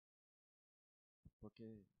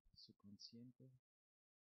 Porque su consciente,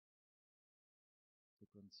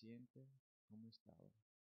 ¿cómo estaba?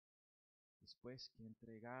 Después que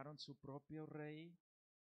entregaron su propio rey,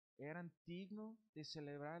 ¿eran dignos de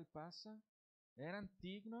celebrar el Pascua? ¿Eran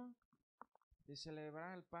dignos de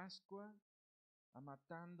celebrar el Pascua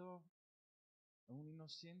matando a un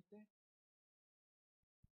inocente?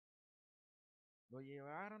 Lo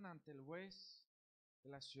llevaron ante el juez de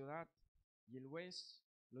la ciudad y el juez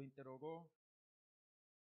lo interrogó.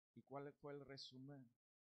 ¿Y cuál fue el resumen?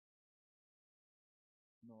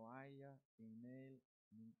 No haya en él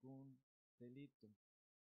ningún delito.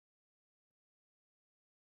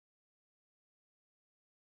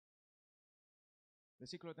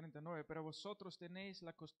 Versículo 39, pero vosotros tenéis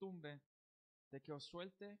la costumbre de que os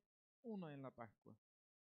suelte uno en la Pascua.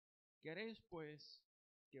 ¿Queréis pues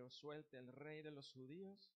que os suelte el rey de los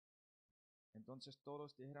judíos? Entonces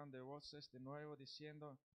todos dijeron de voces de nuevo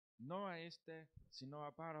diciendo, no a este, sino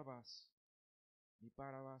a Barrabás. Y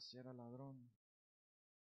Barrabás era ladrón.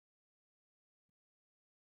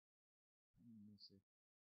 No sé,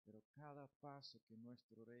 pero cada paso que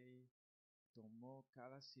nuestro rey tomó,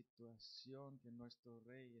 cada situación que nuestro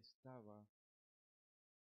rey estaba,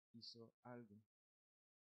 hizo algo,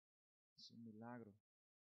 hizo un milagro.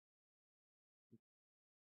 Y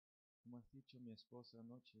como ha dicho mi esposa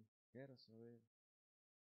anoche, quiero saber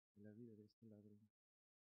de la vida de este ladrón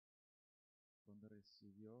cuando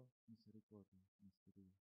recibió misericordia en este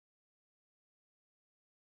día.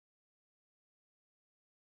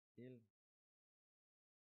 Él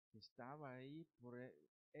estaba ahí por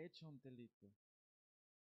hecho un delito.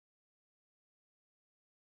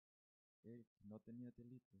 Él no tenía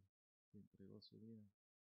delito, que entregó su vida.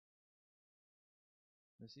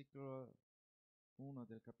 Versículo 1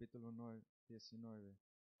 del capítulo 19.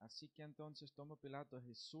 Así que entonces tomó Pilato a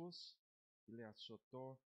Jesús y le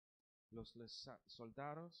azotó. Los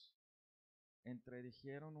soldados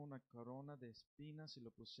entredijeron una corona de espinas y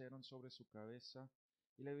lo pusieron sobre su cabeza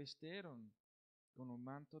y le vistieron con un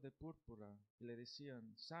manto de púrpura y le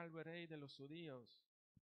decían, salve rey de los judíos.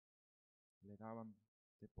 Le daban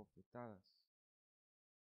de bofetadas.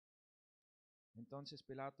 Entonces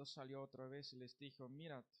Pilato salió otra vez y les dijo,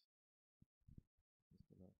 mirad,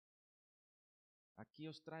 aquí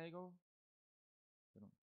os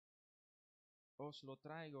lo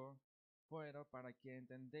traigo fuera para que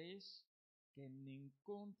entendéis que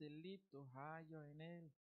ningún delito hallo en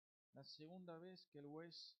él. La segunda vez que el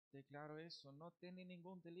juez declaró eso, no tiene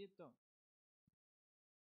ningún delito.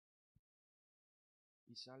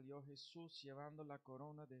 Y salió Jesús llevando la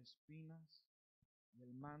corona de espinas y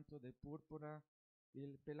el manto de púrpura. Y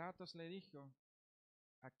Pilatos le dijo,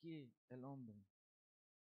 aquí el hombre.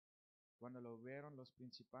 Cuando lo vieron los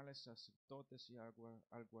principales sacerdotes y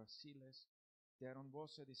alguaciles, dieron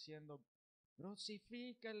voces diciendo,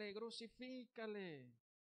 crucifícale, crucifícale.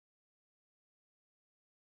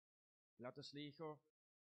 Pilatos le dijo,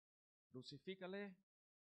 crucifícale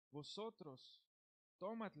vosotros,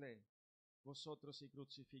 tómadle vosotros y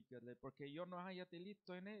crucifícale, porque yo no haya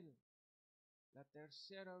delito en él. La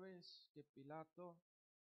tercera vez que Pilato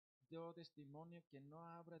dio testimonio que no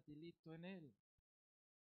habrá delito en él.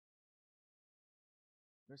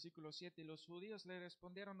 Versículo 7, y los judíos le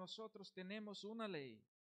respondieron, nosotros tenemos una ley,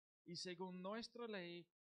 y según nuestra ley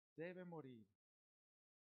debe morir,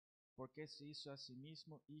 porque se hizo a sí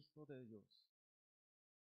mismo hijo de Dios.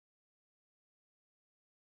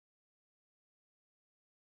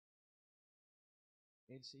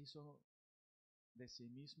 Él se hizo de sí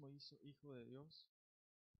mismo hijo de Dios.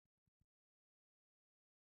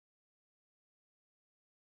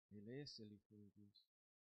 Él es el hijo de Dios.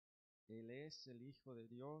 Él es el hijo de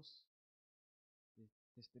Dios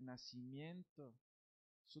desde nacimiento.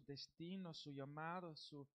 Su destino, su llamado,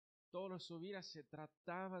 toda su vida se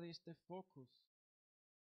trataba de este focus.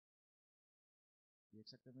 Y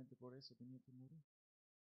exactamente por eso tenía que morir.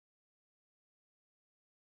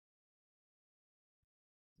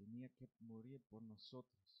 Tenía que morir por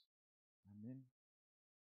nosotros. Amén.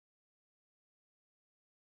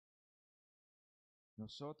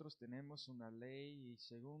 Nosotros tenemos una ley y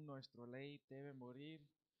según nuestra ley debe morir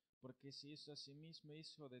porque se hizo a sí mismo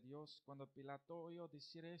hijo de Dios. Cuando Pilato oyó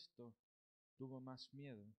decir esto, tuvo más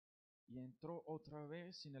miedo y entró otra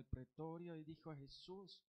vez en el pretorio y dijo a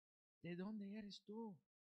Jesús, ¿de dónde eres tú?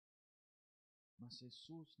 Mas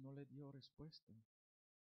Jesús no le dio respuesta.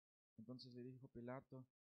 Entonces le dijo Pilato,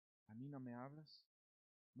 ¿a mí no me hablas?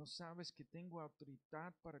 ¿No sabes que tengo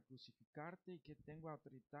autoridad para crucificarte y que tengo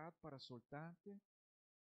autoridad para soltarte?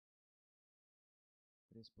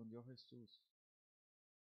 Respondió Jesús,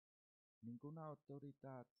 ninguna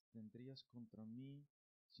autoridad tendrías contra mí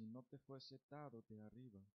si no te fuese dado de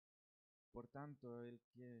arriba. Por tanto, el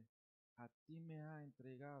que a ti me ha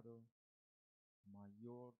entregado,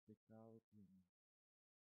 mayor pecado tiene.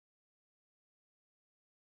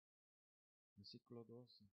 Versículo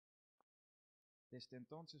 12. Desde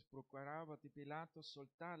entonces procuraba de Pilato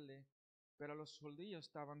soltarle, pero los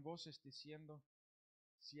judíos daban voces diciendo,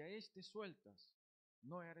 si a este sueltas,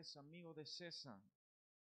 no eres amigo de César.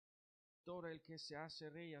 Todo el que se hace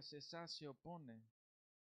rey a César se opone.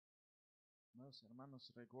 Amados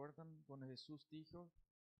hermanos, ¿recuerdan cuando Jesús dijo,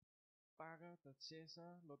 paga a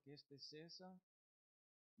César lo que es de César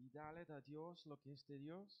y dale a Dios lo que es de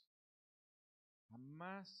Dios?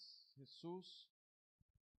 Jamás Jesús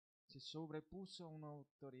se sobrepuso a una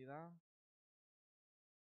autoridad.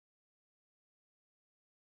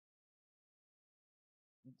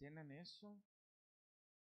 ¿Entienden eso?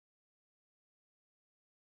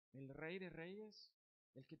 el Rey de Reyes,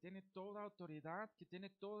 el que tiene toda autoridad, que tiene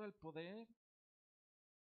todo el poder,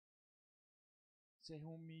 se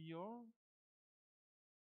humilló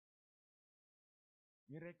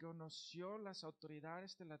y reconoció las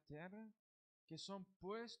autoridades de la tierra que son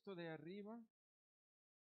puestos de arriba.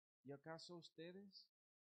 ¿Y acaso ustedes?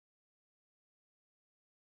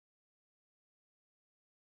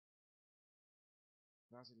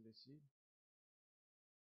 Fácil decir.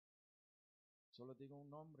 Solo digo un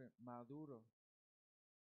nombre: Maduro.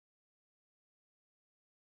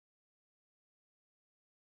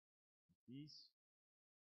 Y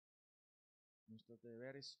nuestro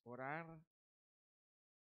deber es orar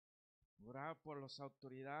por las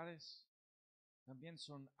autoridades. También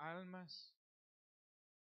son almas.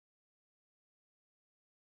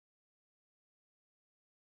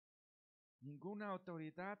 Ninguna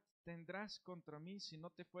autoridad tendrás contra mí si no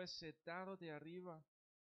te fuese dado de arriba.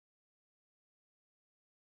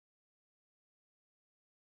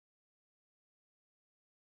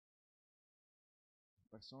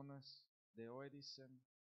 Personas de hoy dicen: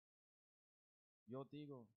 yo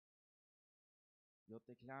digo, yo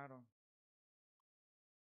declaro,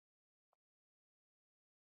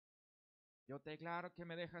 yo declaro que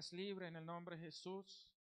me dejas libre en el nombre de Jesús.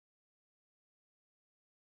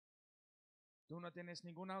 Tú no tienes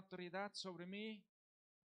ninguna autoridad sobre mí.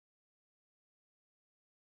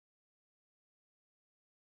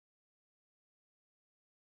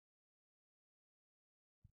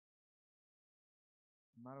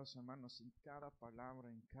 Amados hermanos, en cada palabra,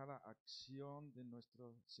 en cada acción de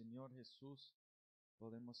nuestro Señor Jesús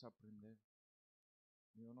podemos aprender.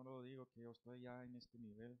 Yo no lo digo que yo estoy ya en este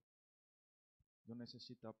nivel. Yo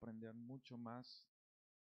necesito aprender mucho más.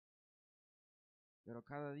 Pero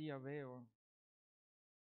cada día veo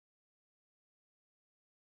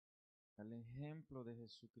el ejemplo de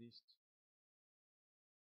Jesucristo.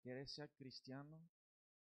 ¿Quieres ser cristiano?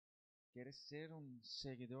 ¿Quieres ser un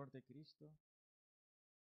seguidor de Cristo?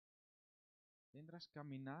 Tendrás que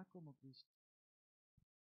caminar como Cristo.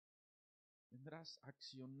 Tendrás que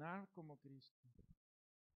accionar como Cristo.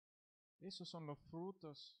 Esos son los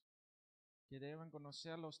frutos que deben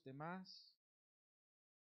conocer los demás.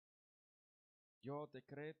 Yo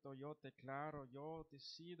decreto, yo declaro, yo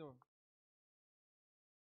decido.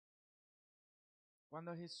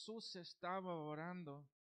 Cuando Jesús estaba orando,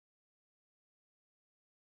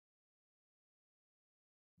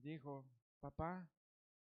 dijo: papá,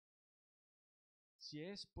 si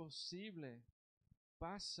es posible,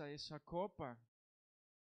 pasa esa copa.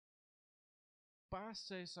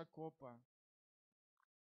 Pasa esa copa.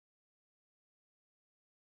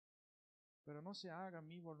 Pero no se haga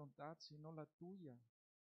mi voluntad, sino la tuya.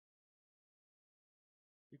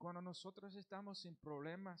 Y cuando nosotros estamos en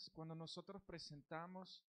problemas, cuando nosotros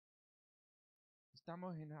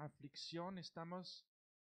estamos en aflicción, estamos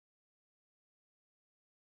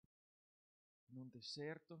en un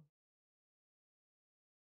desierto,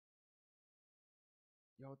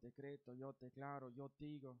 yo decreto, yo declaro, yo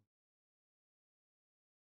digo.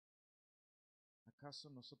 ¿Acaso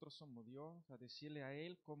nosotros somos Dios a decirle a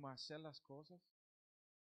Él cómo hacer las cosas?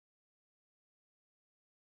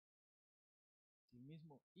 El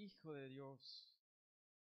mismo Hijo de Dios,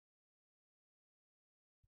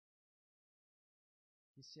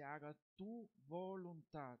 que se haga tu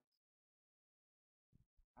voluntad,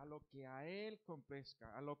 a lo que a Él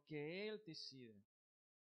compezca, a lo que Él decide.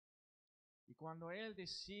 Y cuando Él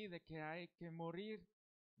decide que hay que morir,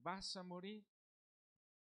 vas a morir.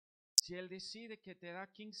 Si Él decide que te da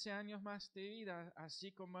 15 años más de vida,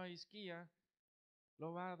 así como a Hisquía,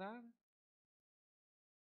 lo va a dar.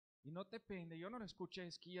 Y no depende, yo no escuché a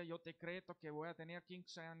Hisquía, yo decreto que voy a tener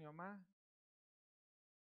 15 años más.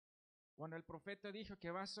 Cuando el profeta dijo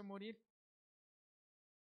que vas a morir,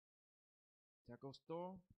 se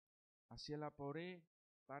acostó hacia la pared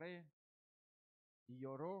y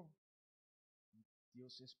lloró.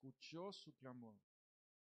 Dios escuchó su clamor.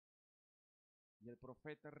 Y el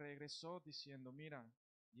profeta regresó diciendo: mira,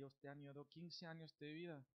 Dios te añadió 15 años de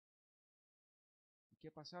vida. ¿Y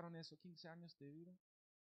qué pasaron esos 15 años de vida?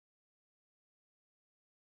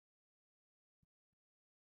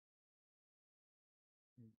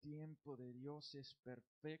 El tiempo de Dios es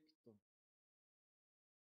perfecto.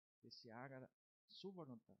 Que se haga su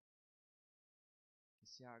voluntad. Que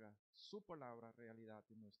se haga su palabra realidad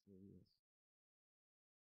en nuestras vidas.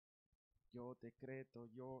 Yo decreto,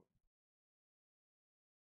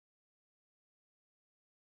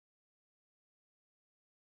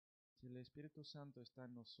 si el Espíritu Santo está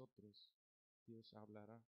en nosotros, Dios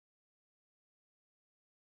hablará.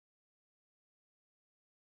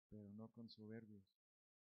 Pero no con soberbios,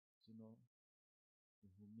 sino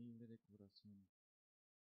es humilde de corazón.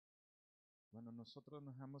 Cuando nosotros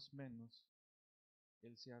nos damos menos,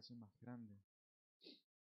 Él se hace más grande.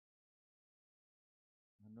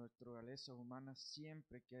 La naturaleza humana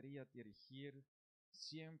siempre quería dirigir,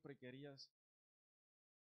 siempre quería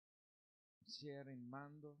ser en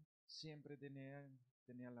mando, siempre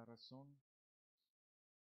tenía la razón.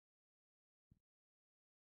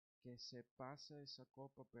 Que se pase esa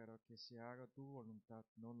copa, pero que se haga tu voluntad,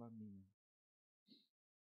 no la mía.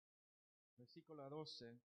 Versículo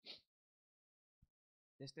 12.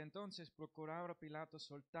 Desde entonces procuraba Pilato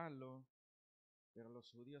soltarlo, pero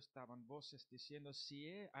los judíos estaban voces diciendo: si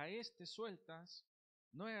a este sueltas,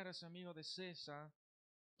 no eres amigo de César.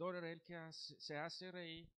 Todo el que se hace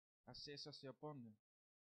rey, a César se opone.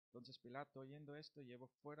 Entonces Pilato, oyendo esto, llevó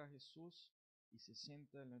fuera a Jesús y se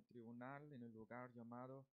sienta en el tribunal, en el lugar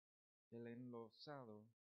llamado el enlosado,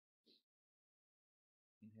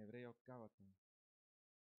 en hebreo Gábata.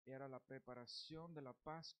 Era la preparación de la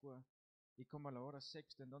Pascua, y como a la hora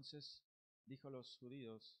sexta, entonces dijo a los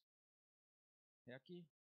judíos: he aquí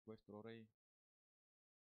vuestro rey.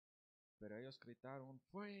 Pero ellos gritaron: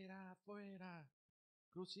 fuera, fuera,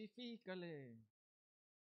 crucifícale.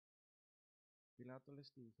 Pilato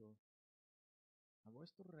les dijo: a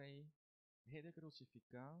vuestro rey he de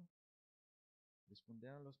crucificar.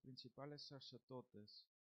 Respondieron los principales sacerdotes: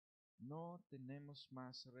 no tenemos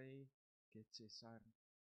más rey que César.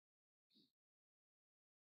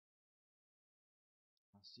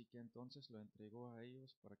 Así que entonces lo entregó a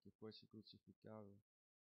ellos para que fuese crucificado.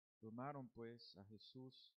 Tomaron pues a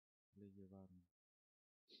Jesús y le llevaron.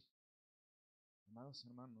 Amados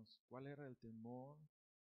hermanos, ¿cuál era el temor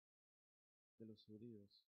de los judíos?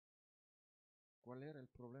 ¿Cuál era el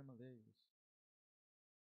problema de ellos?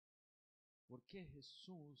 ¿Por qué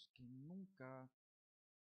Jesús, que nunca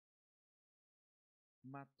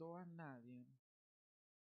mató a nadie,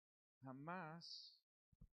 jamás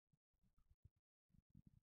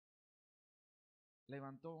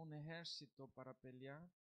levantó un ejército para pelear?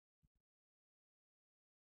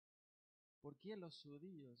 ¿Por qué los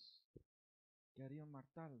judíos querían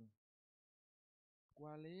matarlo?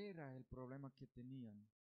 ¿Cuál era el problema que tenían?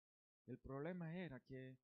 El problema era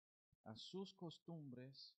que a sus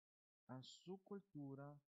costumbres, a su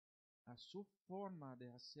cultura, a su forma de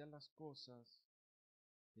hacer las cosas,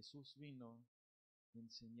 Jesús vino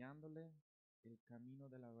enseñándole el camino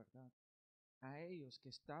de la verdad. A ellos que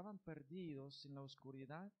estaban perdidos en la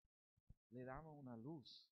oscuridad, le daba una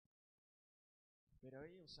luz. Pero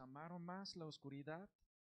ellos amaron más la oscuridad,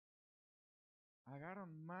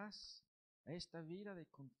 agarraron más a esta vida de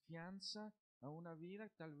confianza, a una vida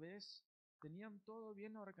que tal vez tenían todo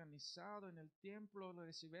bien organizado en el templo,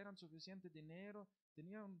 recibieron suficiente dinero,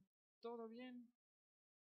 tenían todo bien.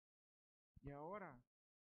 Y ahora,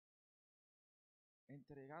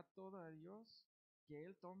 entregar todo a Dios, que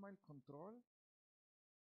Él toma el control,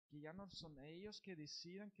 que ya no son ellos que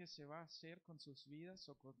deciden qué se va a hacer con sus vidas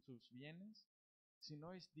o con sus bienes,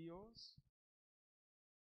 sino es Dios.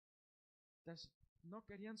 Entonces, no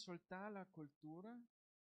querían soltar la cultura,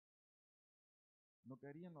 no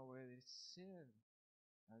querían obedecer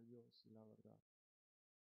a Dios y la verdad.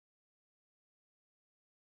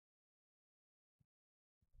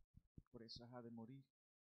 Por eso ha de morir.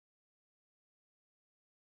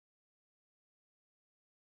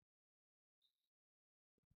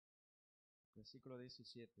 Versículo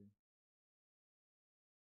 17.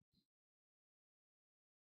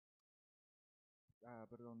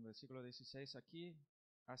 Versículo 16. Aquí,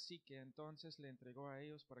 así que entonces le entregó a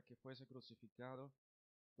ellos para que fuese crucificado.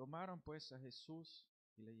 Tomaron pues a Jesús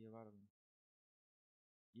y le llevaron.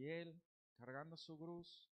 Y él, cargando su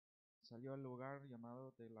cruz, salió al lugar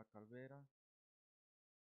llamado de la calavera,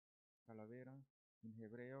 en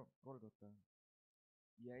hebreo Gólgota.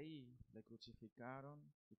 Y ahí le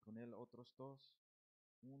crucificaron, y con él otros dos,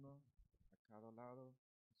 uno a cada lado,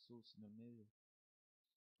 Jesús en el medio.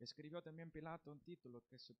 Escribió también Pilato un título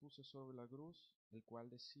que se puso sobre la cruz, el cual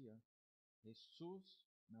decía: Jesús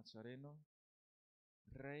Nazareno,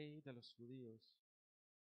 Rey de los judíos.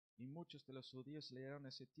 Y muchos de los judíos leyeron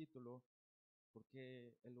ese título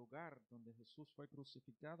porque el lugar donde Jesús fue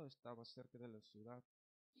crucificado estaba cerca de la ciudad.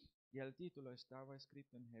 Y el título estaba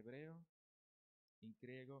escrito en hebreo, en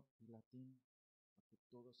griego y latín, para que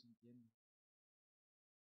todos entiendan.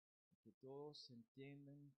 Para que todos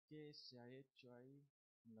entiendan qué se ha hecho ahí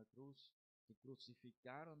en la cruz, que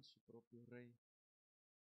crucificaron su propio rey.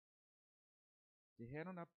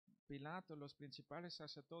 Dijeron a Pilato los principales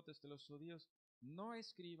sacerdotes de los judíos: no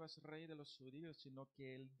escribas rey de los judíos, sino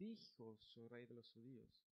que él dijo soy rey de los judíos.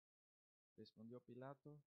 Respondió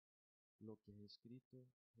Pilato: lo que he escrito,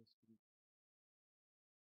 he escrito.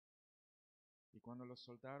 Y cuando los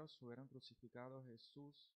soldados hubieron crucificado a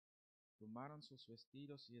Jesús, tomaron sus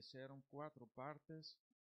vestidos y hicieron 4 partes,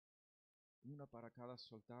 una para cada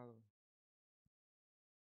soldado.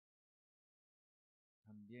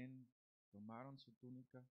 También tomaron su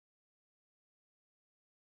túnica,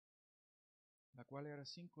 la cual era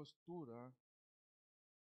sin costura,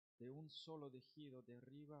 de un solo tejido, de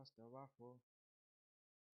arriba hasta abajo.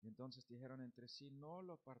 Y entonces dijeron entre sí: no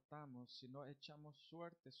lo partamos, sino echamos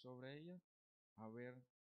suerte sobre ella, a ver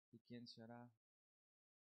de quién será.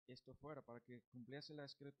 Esto fuera para que cumpliese la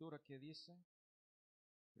escritura que dice: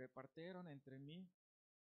 repartieron entre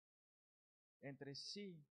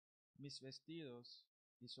sí mis vestidos,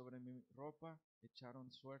 y sobre mi ropa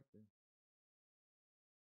echaron suerte.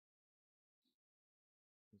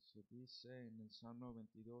 Eso dice en el Salmo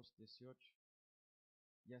 22:18.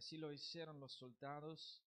 Y así lo hicieron los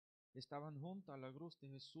soldados. Estaban junto a la cruz de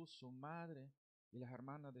Jesús su madre y las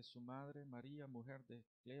hermanas de su madre, María, mujer de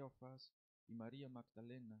Cleofas, y María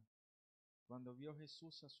Magdalena. Cuando vio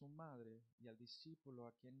Jesús a su madre y al discípulo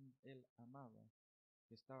a quien él amaba,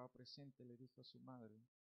 que estaba presente, le dijo a su madre: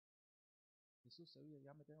 Jesús sabía: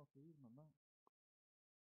 ya me tengo que ir, mamá,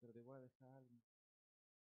 pero te voy a dejar algo.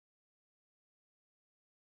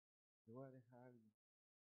 Te voy a dejar algo.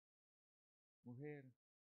 Mujer,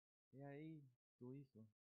 he ahí tu hijo.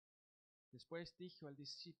 Después dijo al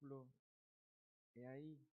discípulo: he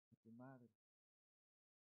ahí a tu madre.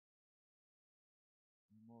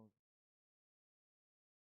 Amor.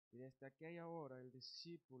 Y desde aquella hora el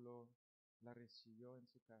discípulo la recibió en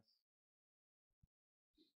su casa.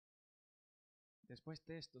 Después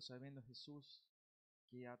de esto, sabiendo Jesús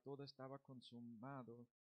que ya todo estaba consumado,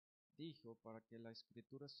 dijo, para que la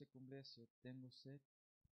escritura se cumpliese: tengo sed.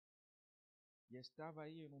 Y estaba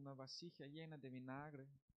ahí en una vasija llena de vinagre.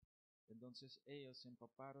 Entonces ellos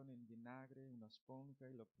empaparon en vinagre una esponja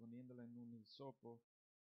y, lo poniéndola en un hisopo,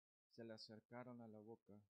 se le acercaron a la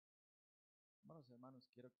boca. Hermanos,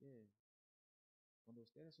 quiero que cuando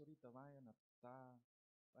ustedes ahorita vayan a tratar,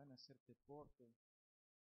 vayan a hacer deporte,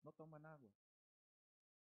 no toman agua.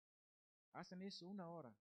 Hacen eso 1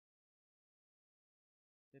 hora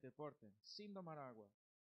de deporte sin tomar agua.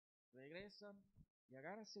 Regresan y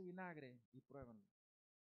agarran ese vinagre y pruébanlo.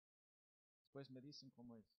 Después me dicen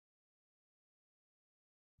cómo es.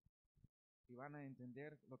 Y van a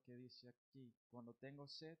entender lo que dice aquí: cuando tengo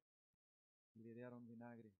sed, le dieron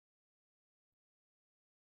vinagre.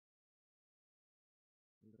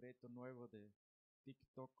 El reto nuevo de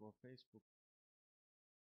TikTok o Facebook,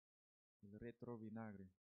 el retro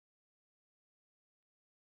vinagre.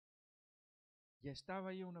 Y estaba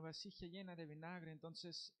ahí una vasija llena de vinagre.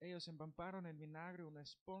 Entonces ellos empaparon el vinagre, una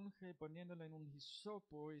esponja, y poniéndola en un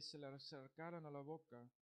hisopo, y se la acercaron a la boca.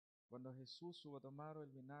 Cuando Jesús hubo tomado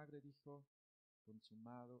el vinagre, dijo: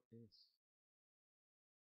 consumado es.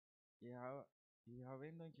 Y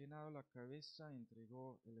habiendo inclinado la cabeza,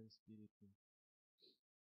 entregó el espíritu.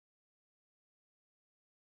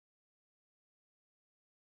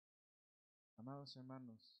 Amados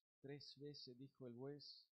hermanos, 3 veces dijo el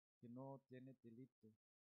juez que no tiene delito.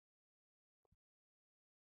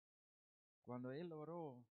 Cuando él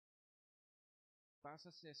oró: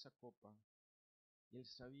 pásase esa copa, y él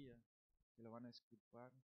sabía que lo van a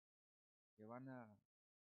exculpar, que van a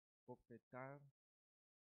bofetar,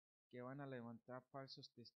 que van a levantar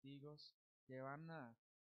falsos testigos, que van a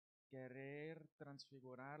querer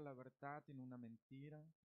transfigurar la verdad en una mentira,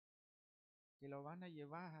 que lo van a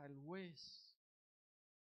llevar al juez.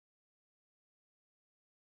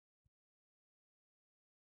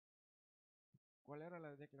 ¿Cuál era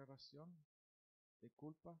la declaración de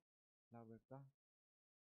culpa? La verdad.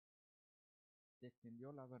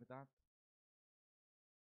 Defendió la verdad.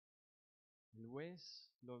 El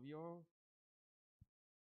juez lo vio,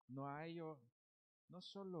 no halló. No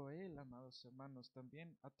solo él, amados hermanos,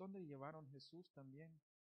 también a dónde llevaron Jesús también.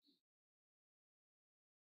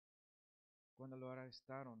 Cuando lo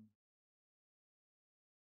arrestaron,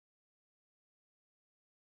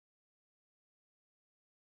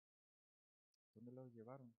 ¿dónde lo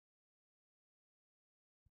llevaron?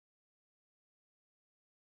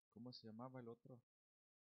 ¿Cómo se llamaba el otro?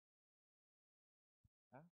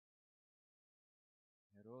 ¿Ah?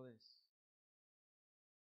 Herodes.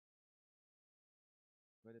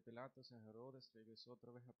 Fue de Pilatus a Herodes, regresó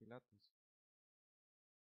otra vez a Pilatus.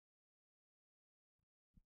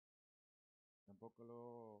 Tampoco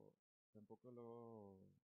lo.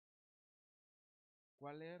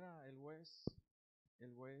 ¿Cuál era el juez?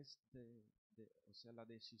 El juez o sea, la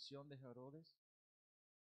decisión de Herodes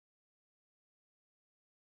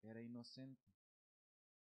era inocente.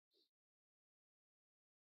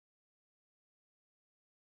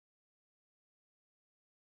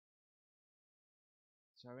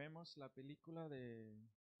 Sabemos la película de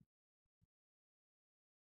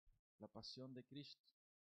la Pasión de Cristo.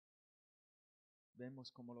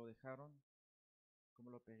 Vemos cómo lo dejaron,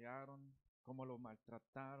 cómo lo pegaron, cómo lo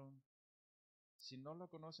maltrataron. Si no lo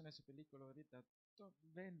conocen esa película ahorita,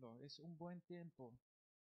 venlo, es un buen tiempo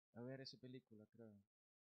a ver esa película, creo.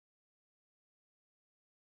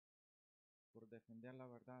 Por defender la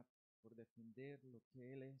verdad, por defender lo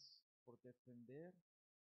que Él es, por defender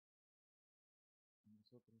a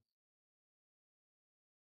nosotros.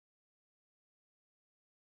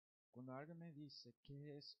 Cuando alguien me dice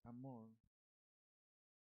qué es amor,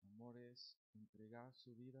 amor es entregar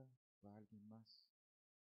su vida para alguien más.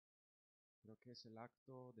 Creo que es el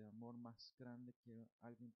acto de amor más grande que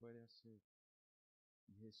alguien puede hacer.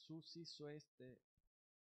 Y Jesús hizo este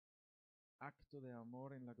acto de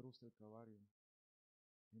amor en la cruz del Calvario.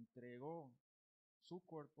 Entregó su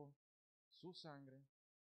cuerpo, su sangre,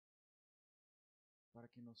 para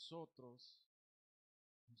que nosotros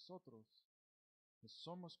que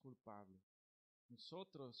somos culpables,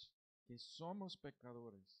 nosotros que somos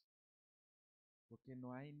pecadores, porque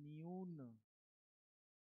no hay ni uno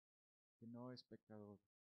que no es pecador.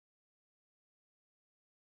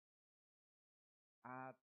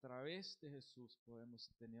 A través de Jesús podemos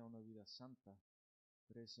tener una vida santa,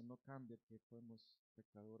 pero eso no cambia que fuimos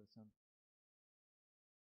pecadores santos.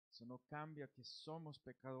 Eso no cambia que somos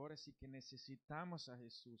pecadores y que necesitamos a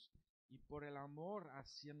Jesús. Y por el amor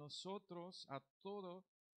hacia nosotros, a todo,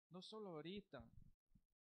 no solo ahorita,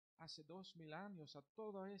 hace 2000 años, a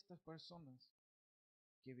todas estas personas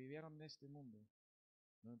que vivieron en este mundo.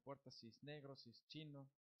 No importa si es negro, si es chino,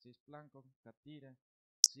 si es blanco, catire,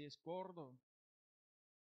 si es gordo,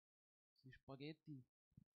 si es espagueti,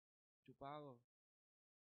 chupado.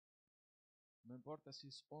 No importa si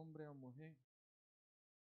es hombre o mujer.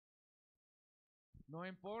 No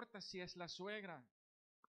importa si es la suegra.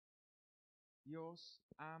 Dios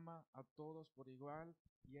ama a todos por igual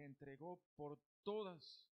y entregó por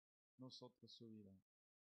todas nosotros su vida.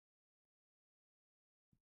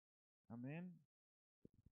 Amén.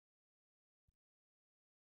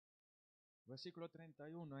 Versículo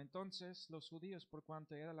 31. Entonces los judíos, por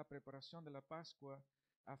cuanto era la preparación de la Pascua,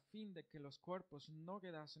 a fin de que los cuerpos no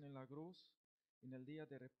quedasen en la cruz en el día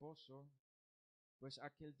de reposo, pues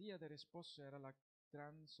aquel día de reposo era la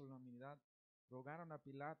gran solemnidad, rogaron a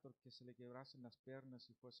Pilato que se le quebrasen las piernas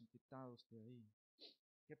y fuesen quitados de ahí.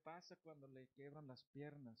 ¿Qué pasa cuando le quebran las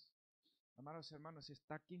piernas? Amados hermanos,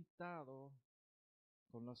 está quitado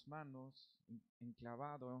con las manos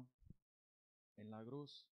enclavado en la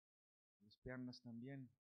cruz, las piernas también.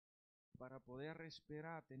 Para poder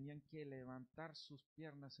respirar tenían que levantar sus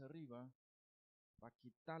piernas arriba para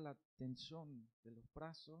quitar la tensión de los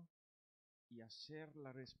brazos y hacer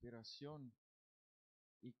la respiración.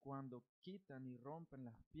 Y cuando quitan y rompen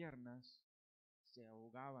las piernas, se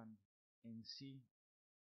ahogaban en sí.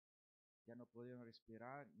 Ya no podían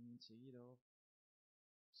respirar y enseguida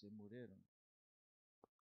se murieron.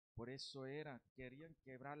 Por eso querían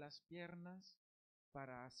quebrar las piernas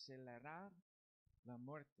para acelerar la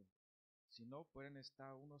muerte. Si no, pueden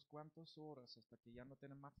estar unos cuantos horas hasta que ya no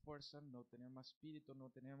tienen más fuerza, no tienen más espíritu,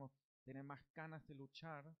 no tienen más ganas de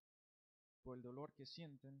luchar por el dolor que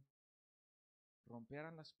sienten.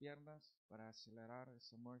 Rompieran las piernas para acelerar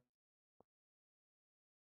esa muerte.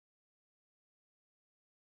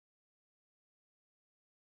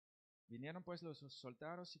 Vinieron pues los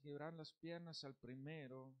soldados y quebraron las piernas al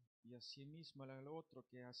primero y asimismo al otro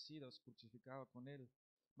que ha sido crucificado con él.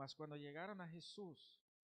 Mas cuando llegaron a Jesús,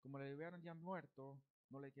 como le hubieran ya muerto,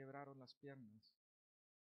 no le quebraron las piernas.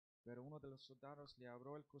 Pero uno de los soldados le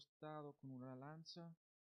abrió el costado con una lanza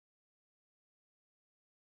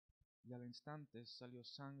y al instante salió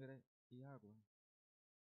sangre y agua.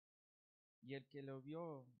 Y el que lo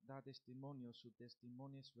vio da testimonio, su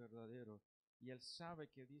testimonio es verdadero, y él sabe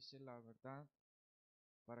que dice la verdad,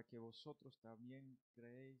 para que vosotros también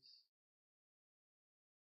creéis.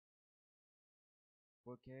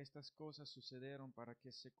 Porque estas cosas sucedieron para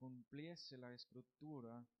que se cumpliese la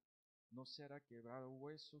escritura, no será quebrado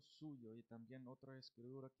hueso suyo. Y también otra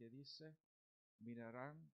escritura que dice,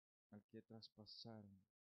 mirarán al que traspasaron.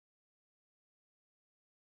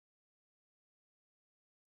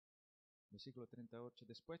 Versículo 38.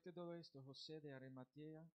 Después de todo esto, José de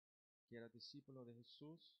Arimatea, que era discípulo de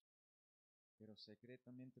Jesús, pero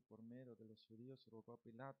secretamente por medio de los judíos, rogó a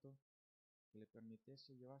Pilato que le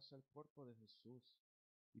permitiese llevarse el cuerpo de Jesús.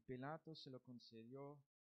 Y Pilato se lo concedió.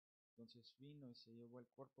 Entonces vino y se llevó el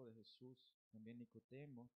cuerpo de Jesús. También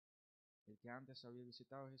Nicodemo, el que antes había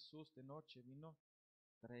visitado a Jesús de noche, vino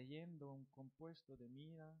trayendo un compuesto de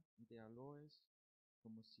mirra y de aloes,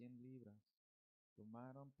 como 100 libras.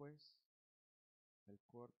 Tomaron pues el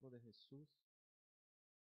cuerpo de Jesús,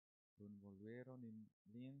 lo envolvieron en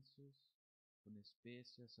lienzos con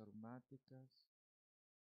especias aromáticas,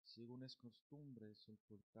 según es costumbre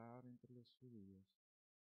sepultar entre los judíos.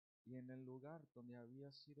 Y en el lugar donde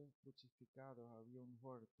había sido crucificado había un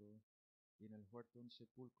huerto, y en el huerto un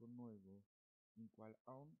sepulcro nuevo, en cual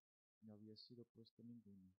aún no había sido puesto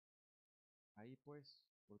ninguno. Ahí pues,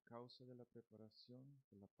 por causa de la preparación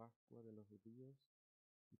de la Pascua de los judíos,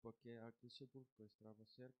 y porque aquel sepulcro estaba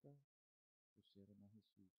cerca, pusieron a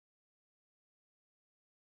Jesús.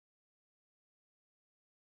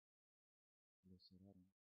 Lo cerraron.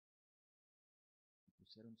 Y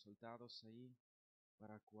pusieron soldados ahí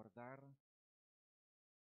para guardar,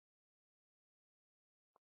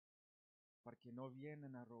 para que no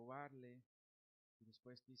vienen a robarle. Y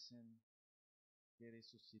después dicen que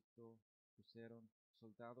resucitó, pusieron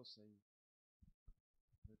soldados ahí.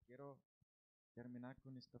 Pero quiero terminar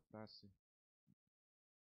con esta frase.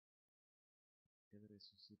 Él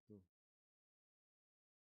resucitó.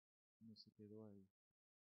 No se quedó ahí.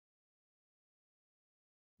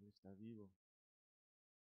 Él está vivo.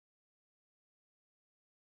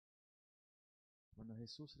 Cuando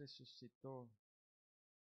Jesús resucitó,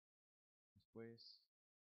 después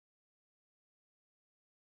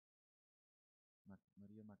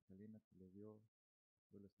María Magdalena que lo vio,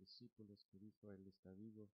 después los discípulos que dijo, Él está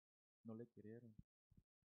vivo, no le creyeron.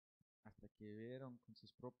 Hasta que vieron con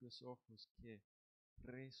sus propios ojos que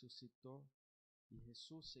resucitó y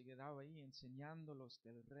Jesús se quedaba ahí enseñándolos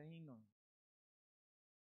del reino.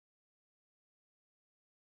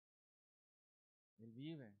 Él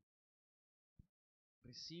vive.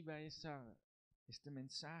 Reciba este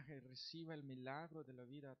mensaje, reciba el milagro de la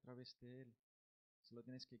vida a través de Él. Solo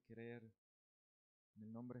tienes que creer. En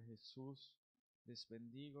el nombre de Jesús, les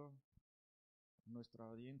bendigo. Nuestra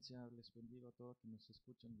audiencia, les bendigo a todos que nos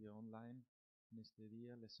escuchan vía online. En este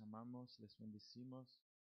día les amamos, les bendecimos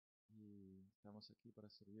y estamos aquí para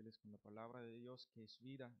servirles con la palabra de Dios, que es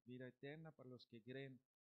vida, vida eterna para los que creen.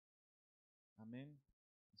 Amén.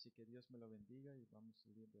 Así que Dios me lo bendiga y vamos a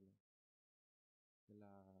salir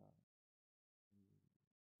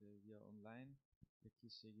de vía online. Y aquí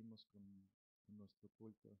seguimos con nuestro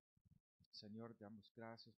culto. Señor, te damos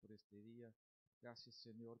gracias por este día. Gracias,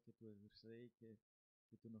 Señor, que tú eres Rey, que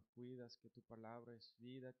tú nos cuidas, que tu palabra es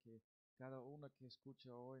vida, que cada uno que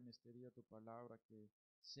escucha hoy en este día tu palabra, que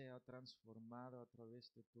sea transformado a través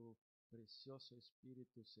de tu precioso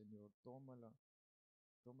Espíritu, Señor. Toma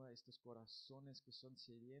estos corazones que son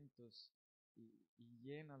sedientos y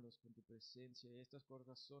llénalos con tu presencia. Y estos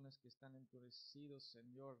corazones que están endurecidos,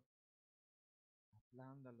 Señor,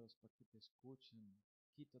 aplándalos para que te escuchen.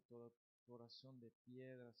 Quita todo corazón de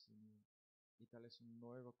piedra, Señor, y dales un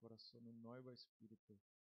nuevo corazón, un nuevo espíritu,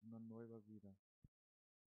 una nueva vida.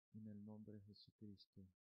 En el nombre de Jesucristo.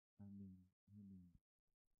 Amén. Amén.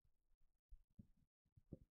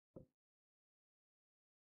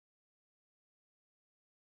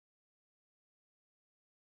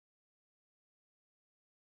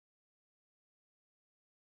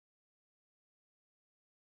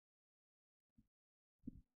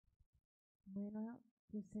 Bueno,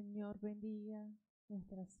 que el Señor bendiga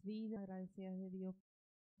nuestras vidas, agradecidas de Dios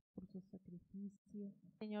por su sacrificio.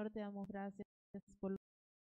 Señor, te damos gracias por